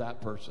me if you're that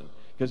person.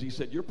 Because he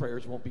said your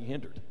prayers won't be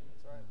hindered.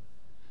 That's right.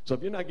 So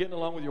if you're not getting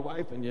along with your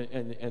wife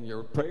and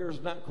your prayer's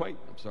not quite,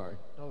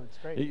 Oh, it's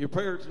great. your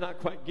prayer's not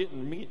quite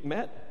getting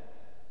met,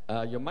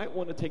 you might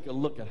want to take a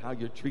look at how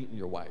you're treating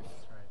your wife.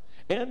 That's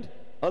right. And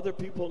other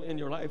people in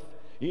your life.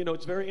 You know,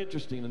 it's very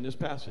interesting in this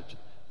passage.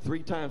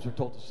 3 times we're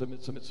told to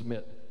submit, submit,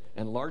 submit.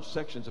 And large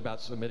sections about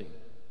submitting.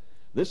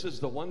 This is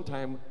the one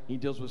time he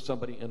deals with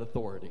somebody in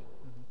authority.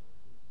 Mm-hmm.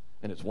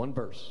 And it's one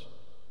verse.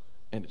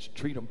 And it's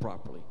treat them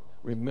properly.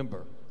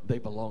 Remember, they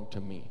belong to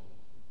me.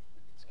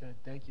 That's good.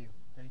 Thank you.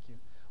 Thank you.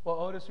 Well,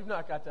 Otis, we've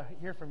not got to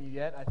hear from you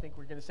yet. I think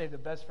we're going to save the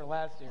best for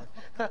last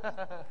here.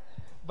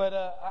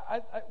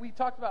 But we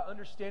talked about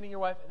understanding your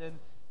wife and then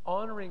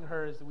honoring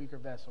her as the weaker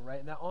vessel, right?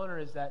 And that honor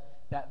is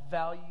that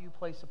value you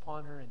place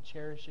upon her and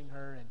cherishing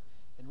her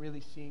and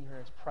really seeing her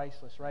as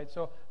priceless, right?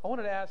 So I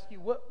wanted to ask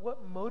you,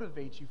 what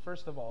motivates you,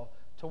 first of all,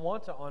 to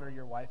want to honor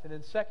your wife? And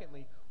then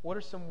secondly, what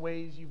are some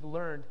ways you've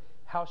learned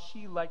how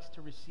she likes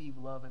to receive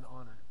love and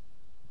honor?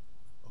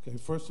 Okay,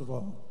 first of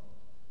all,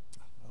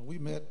 we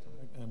met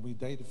and we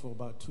dated for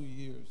about 2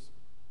 years.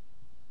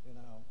 And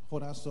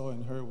what I saw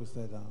in her was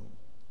that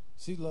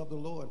she loved the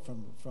Lord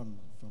from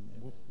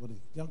what the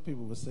young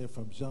people would say,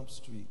 from Jump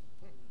Street.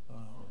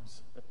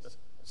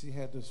 She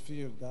had this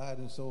fear of God,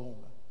 and so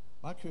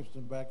my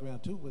Christian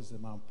background too was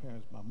that my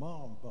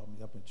mom brought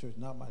me up in church,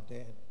 not my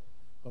dad,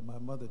 but my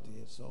mother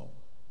did. So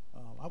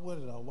I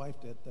wanted a wife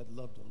that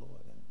loved the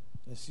Lord,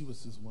 and she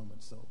was this woman.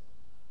 So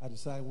I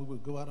decided we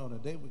would go out on a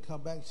date. We'd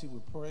come back, she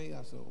would pray.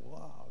 I said,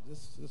 wow,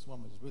 this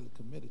woman is really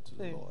committed to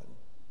the Lord.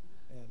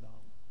 And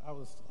I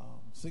was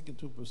seeking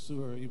to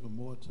pursue her even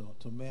more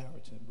to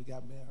marriage, and we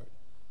got married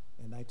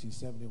in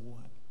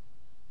 1971.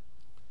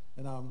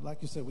 And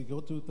like you said, we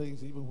go through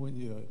things even when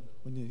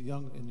you're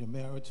young in your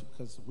marriage,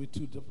 because we're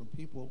two different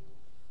people.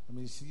 I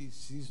mean,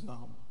 she's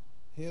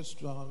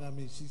headstrong. I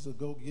mean, she's a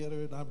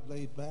go-getter, and I'm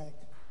laid back.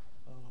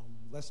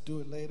 Let's do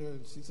it later.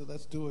 And she said,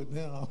 let's do it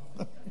now.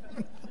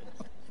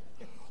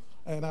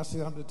 And I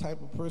said, I'm the type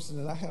of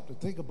person that I have to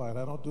think about it.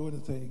 I don't do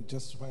anything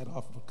just right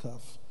off the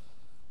cuff.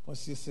 But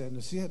she said,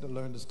 and she had to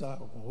learn to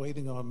stop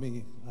waiting on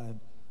me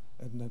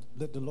and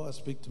let the Lord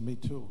speak to me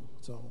too.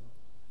 So,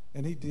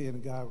 and he did,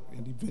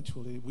 and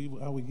eventually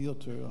I would yield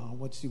to her on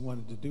what she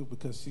wanted to do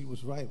because she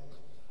was right.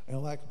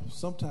 And like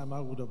sometimes I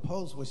would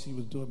oppose what she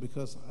was doing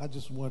because I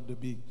just wanted to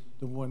be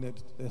the one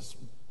that's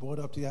brought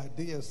up the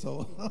idea.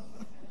 So,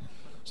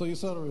 so you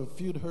sort of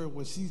refute her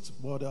what she's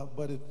brought up,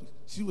 but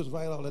she was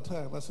right all the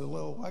time. I said,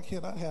 well, why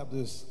can't I have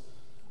this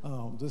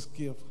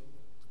gift?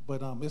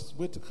 But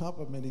we're to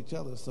complement each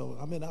other. So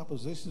I'm in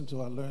opposition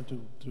to I learned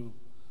to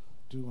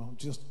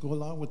just go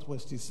along with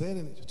what she said,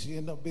 and she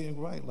ended up being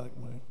right, like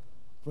my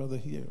brother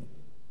here.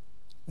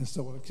 And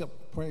so I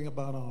kept praying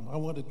about I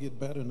wanted to get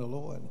better in the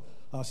Lord.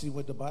 She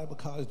went to Bible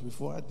college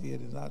before I did,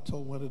 and I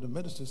told one of the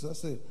ministers, I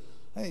said,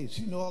 hey,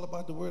 she know all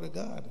about the Word of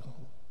God.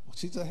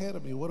 She's ahead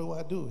of me. What do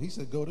I do? He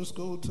said, go to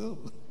school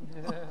too.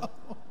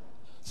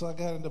 So I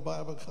got into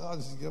Bible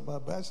college to get my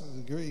bachelor's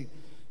degree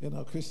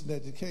in Christian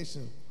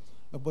education.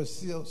 But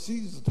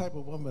she's the type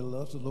of woman that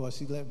loves the Lord.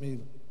 She let me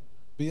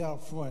be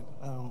out front.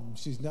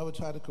 She's never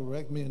tried to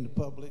correct me in the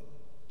public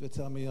to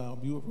tell me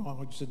you were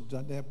wrong, you shouldn't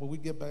have done that. But we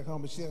get back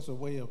home and she has a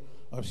way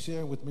of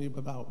sharing with me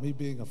about me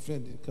being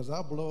offended, because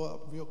I'll blow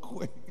up real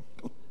quick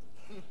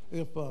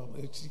if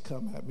she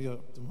come at me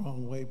the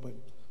wrong way. But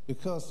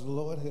because the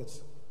Lord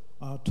has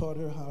taught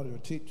her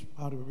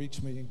how to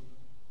reach me,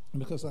 and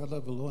because I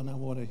love the Lord and I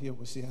want to hear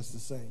what she has to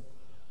say.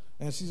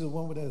 And she's a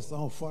woman that's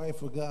on fire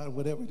for God.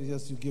 Whatever it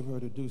is you give her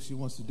to do, she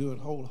wants to do it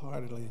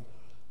wholeheartedly.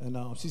 And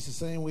she's the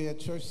same way at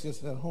church. She's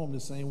just at home the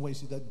same way.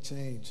 She doesn't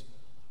change.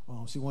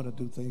 She wants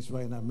to do things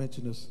right. And I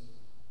mentioned this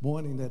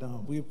morning that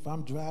if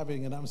I'm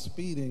driving and I'm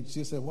speeding,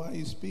 she said, "Why are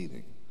you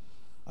speeding?"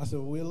 I said,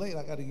 "Well, we're late.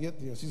 I got to get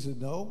there." She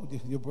said, "No,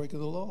 you're breaking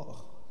the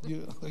law.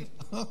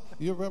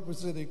 You're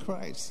representing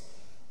Christ."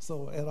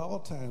 So at all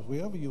times,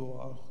 wherever you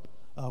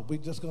are, we're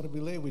just going to be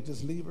late. We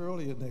just leave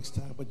earlier next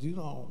time. But you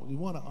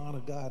want to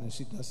honor God, and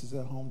she does this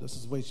at home. This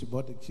is the way she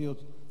brought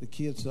the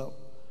kids up,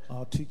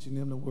 teaching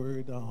them the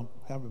Word,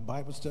 having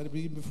Bible study. But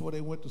even before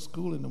they went to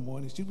school in the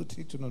morning, she was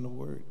teaching them the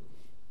Word.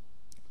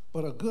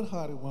 But a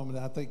good-hearted woman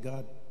that I think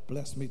God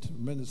blessed me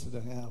tremendously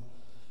to have.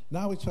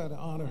 Now we try to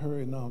honor her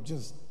and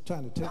just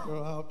trying to take her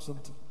out,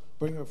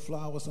 bring her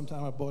flowers.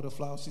 Sometime I bought her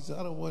flowers. She said,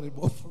 "I don't want any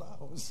more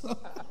flowers."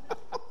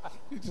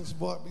 He just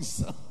bought me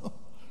some.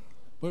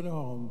 But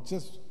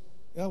just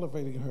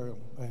elevating her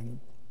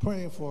and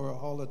praying for her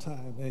all the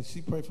time. And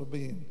she prayed for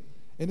me. And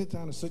any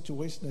kind of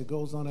situation that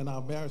goes on in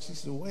our marriage, she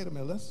said, "Wait a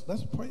minute,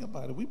 let's pray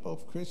about it. We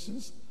both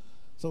Christians.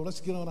 So let's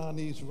get on our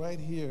knees right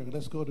here.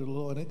 Let's go to the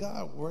Lord." And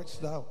God works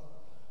it out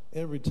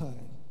every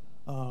time.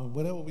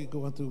 Whatever we're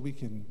going through, we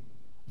can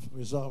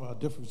resolve our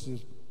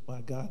differences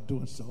by God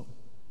doing so.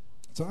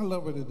 So I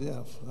love her to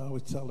death. I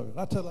always tell her.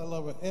 I tell her I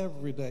love her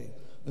every day.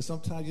 And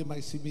sometimes you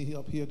might see me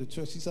up here at the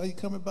church. She said, "Are you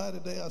coming by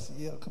today?" I said,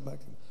 "Yeah, I'll come back."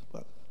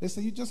 But they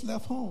say, "You just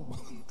left home."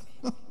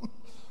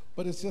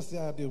 But it's just the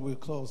idea we're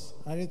close.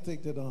 I didn't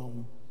think that,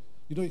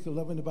 you can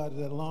love anybody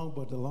that long,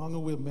 but the longer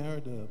we're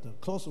married, the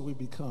closer we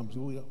become.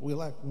 We're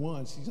like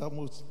one. She's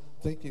almost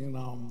thinking,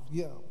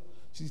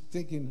 she's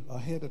thinking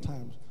ahead of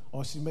time.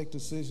 Or she make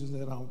decisions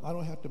that I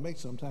don't have to make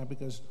sometimes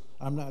because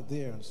I'm not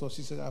there. So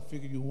she said, "I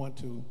figure you want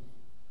to."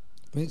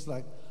 Things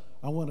like,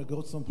 I want to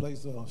go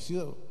someplace.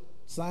 She'll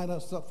sign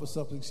us up for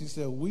something. She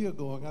said, "We are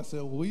going." I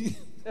said, "We?"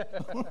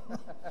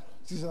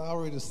 She said, "I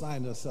already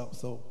signed us up.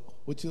 So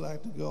would you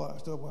like to go?" I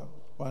said, "Well,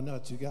 why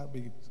not? You got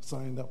me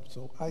signed up."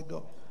 So I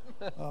go.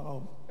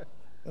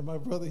 And my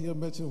brother here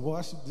mentioned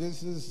washing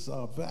dishes,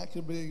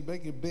 vacuuming,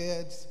 making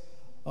beds,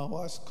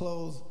 wash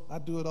clothes. I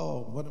do it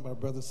all. One of my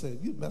brothers said,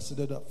 "You messing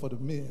it up for the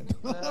men."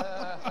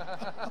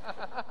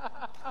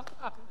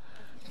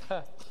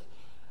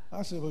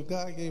 I said, "Well,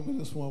 God gave me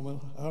this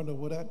woman. I don't know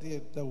what I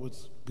did that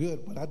was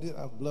good, but I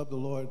love the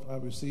Lord. I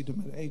received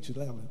him at age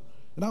 11.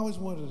 And I always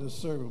wanted to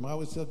serve him. I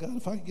always tell God,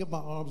 if I could get my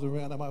arms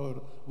around him, I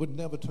would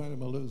never turn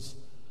him loose.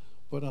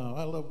 But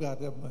I love God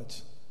that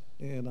much.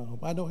 And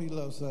I know he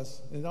loves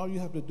us. And all you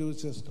have to do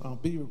is just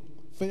be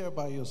fair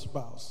by your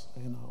spouse.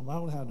 And I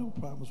don't have no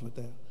problems with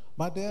that.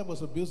 My dad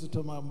was abusive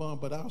to my mom,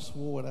 but I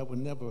swore that I would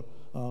never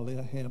lay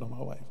a hand on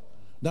my wife.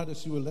 Not that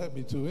she would let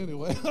me to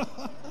anyway.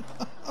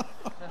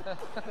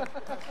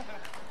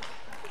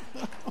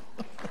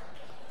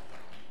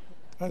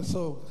 And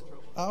so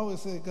I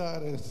always say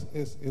God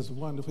is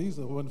wonderful. He's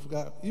a wonderful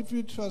God. If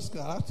you trust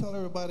God, I tell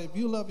everybody, if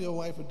you love your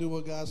wife and do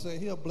what God says,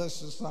 he'll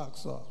bless your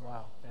socks off.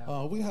 Wow.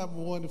 Yeah. We haven't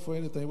wanted for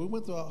anything. We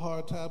went through a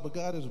hard time, but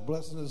God is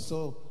blessing us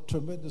so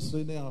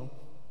tremendously now.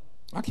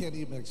 I can't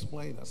even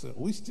explain. I said,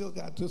 we still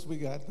got this, we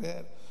got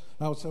that.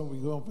 I was telling her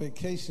we go on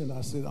vacation.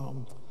 I said,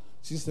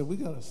 she said, we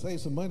got to save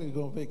some money to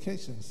go on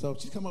vacation. So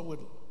she come up with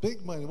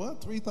big money. Well,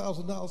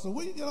 $3,000. So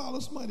where you get all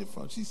this money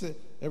from? She said,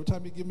 every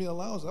time you give me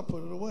allowance, I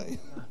put it away.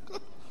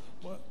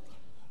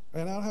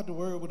 And I don't have to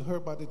worry with her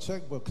about the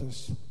checkbook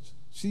because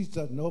she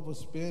doesn't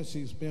overspend.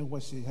 She spends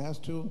what she has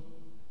to.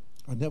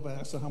 I never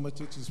ask her how much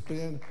did she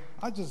spend.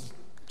 I just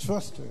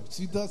trust her.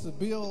 She does the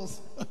bills.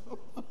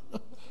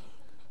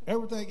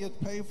 Everything gets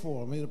paid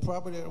for. I mean, the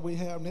property that we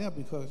have now,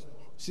 because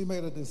she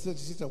made a decision.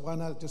 She said, why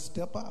not just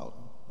step out?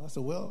 I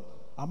said, well,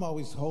 I'm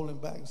always holding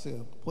back and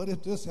saying, what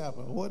if this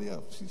happened? What if?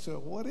 She said,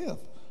 what if?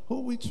 Who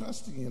are we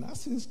trusting in? I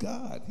said, it's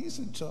God. He's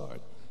in charge.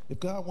 If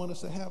God wants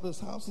us to have this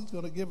house, he's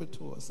going to give it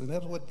to us. And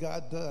that's what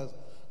God does.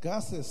 God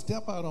says,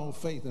 step out on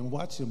faith and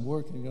watch him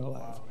work in your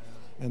life. Wow,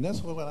 and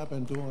that's what I've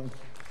been doing.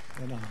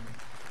 And,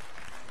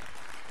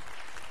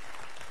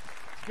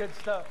 it's good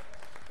stuff.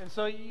 And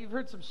so you've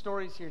heard some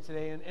stories here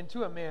today. And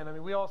to a man, I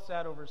mean, we all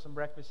sat over some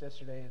breakfast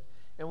yesterday,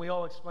 and we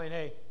all explained,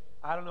 hey,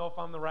 I don't know if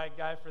I'm the right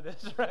guy for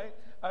this, right?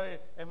 I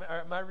mean,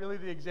 am I really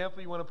the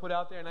example you want to put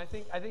out there? And I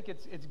think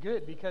it's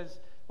good, because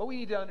what we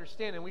need to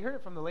understand, and we heard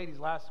it from the ladies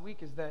last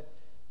week, is that,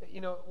 you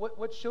know,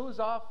 what shows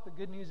off the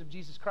good news of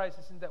Jesus Christ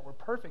isn't that we're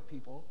perfect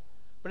people,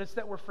 but it's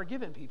that we're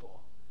forgiven people.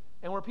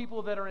 And we're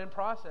people that are in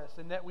process,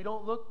 and that we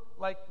don't look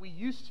like we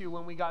used to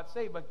when we got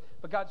saved,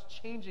 but God's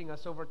changing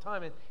us over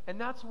time. And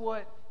that's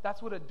what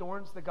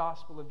adorns the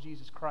gospel of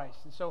Jesus Christ.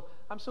 And so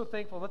I'm so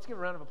thankful. Let's give a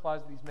round of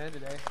applause to these men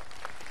today.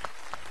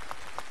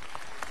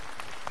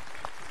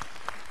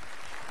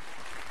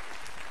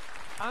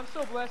 I'm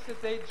so blessed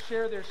that they'd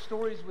share their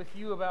stories with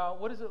you about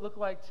what does it look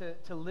like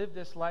to live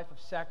this life of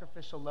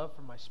sacrificial love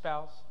for my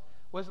spouse?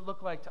 What does it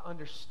look like to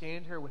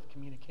understand her with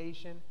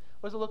communication?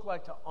 What does it look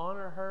like to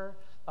honor her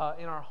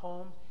in our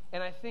home?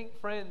 And I think,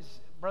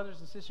 friends, brothers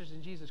and sisters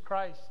in Jesus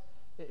Christ,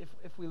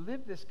 if we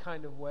live this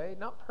kind of way,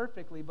 not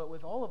perfectly, but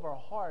with all of our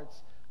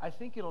hearts, I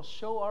think it'll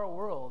show our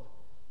world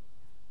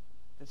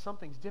that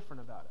something's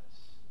different about us,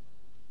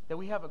 that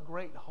we have a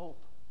great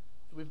hope,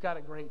 that we've got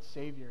a great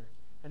Savior,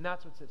 and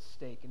that's what's at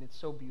stake, and it's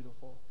so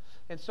beautiful.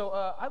 And so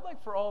I'd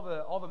like for all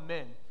the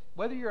men,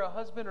 whether you're a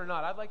husband or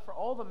not, I'd like for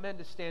all the men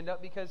to stand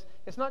up, because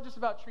it's not just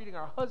about treating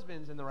our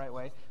husbands in the right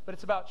way, but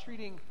it's about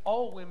treating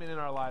all women in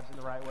our lives in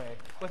the right way,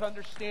 with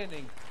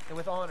understanding and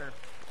with honor.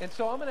 And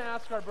so I'm going to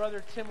ask our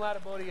brother Tim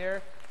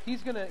Latibaudiere.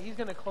 He's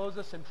gonna close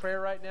us in prayer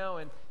right now,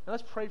 and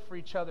let's pray for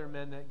each other,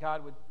 men, that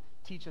God would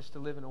teach us to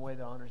live in a way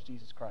that honors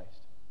Jesus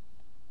Christ.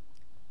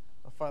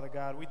 Father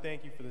God, we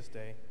thank you for this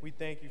day. We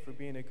thank you for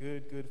being a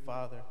good, good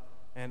Father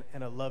and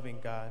a loving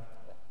God.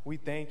 We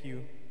thank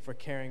you for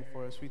caring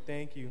for us. We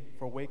thank you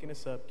for waking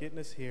us up, getting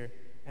us here,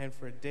 and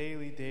for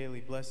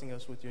daily blessing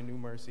us with your new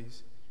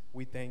mercies.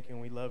 We thank you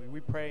and we love you.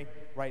 We pray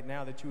right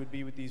now that you would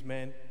be with these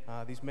men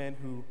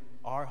who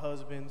are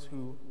husbands,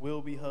 who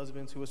will be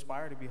husbands, who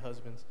aspire to be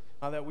husbands.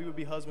 That we would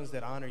be husbands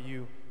that honor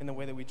you in the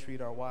way that we treat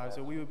our wives.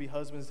 That we would be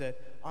husbands that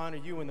honor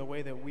you in the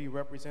way that we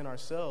represent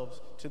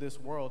ourselves to this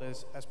world.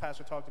 As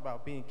Pastor talked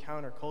about, being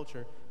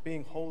counterculture,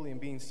 being holy and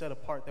being set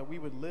apart. That we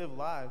would live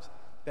lives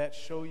that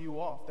show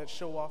you off, that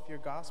show off your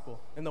gospel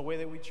in the way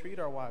that we treat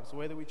our wives, the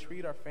way that we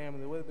treat our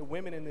family, the way that the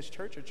women in this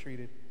church are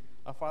treated.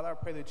 Father, I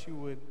pray that you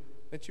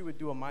would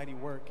do a mighty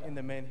work in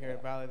the men here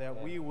at Valley,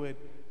 that we would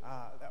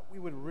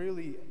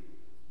really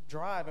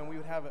drive and we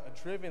would have a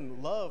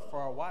driven love for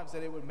our wives,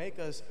 that it would make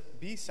us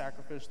be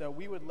sacrificial, that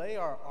we would lay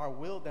our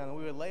will down, and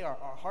we would lay our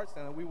hearts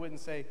down, and we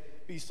wouldn't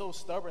be so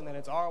stubborn that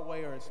it's our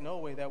way or it's no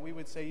way, that we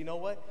would say, you know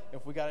what,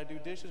 if we got to do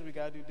dishes, we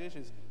got to do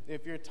dishes.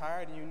 If you're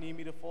tired and you need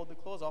me to fold the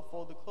clothes, I'll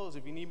fold the clothes.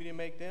 If you need me to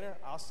make dinner,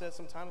 I'll set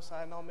some time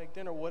aside and I'll make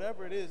dinner.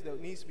 Whatever it is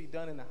that needs to be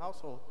done in the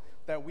household,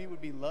 that we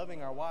would be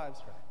loving our wives.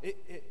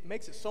 It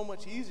makes it so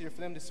much easier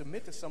for them to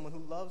submit to someone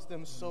who loves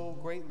them so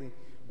greatly.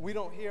 We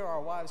don't hear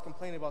our wives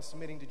complaining about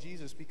submitting to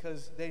Jesus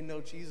because they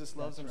know Jesus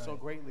loves them so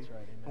greatly. That's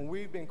right. And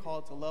we've been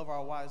called to love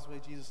our wives the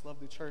way Jesus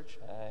loved the church.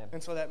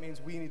 And so that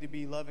means we need to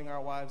be loving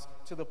our wives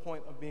to the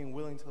point of being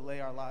willing to lay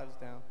our lives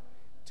down.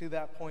 To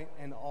that point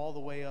and all the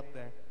way up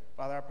there.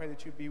 Father, I pray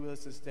that you'd be with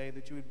us this day,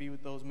 that you would be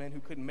with those men who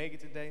couldn't make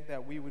it today,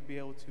 that we would be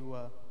able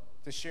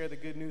to share the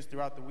good news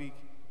throughout the week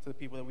to the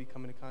people that we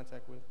come into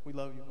contact with. We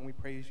love you and we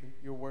praise you.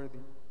 You're worthy.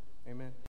 Amen.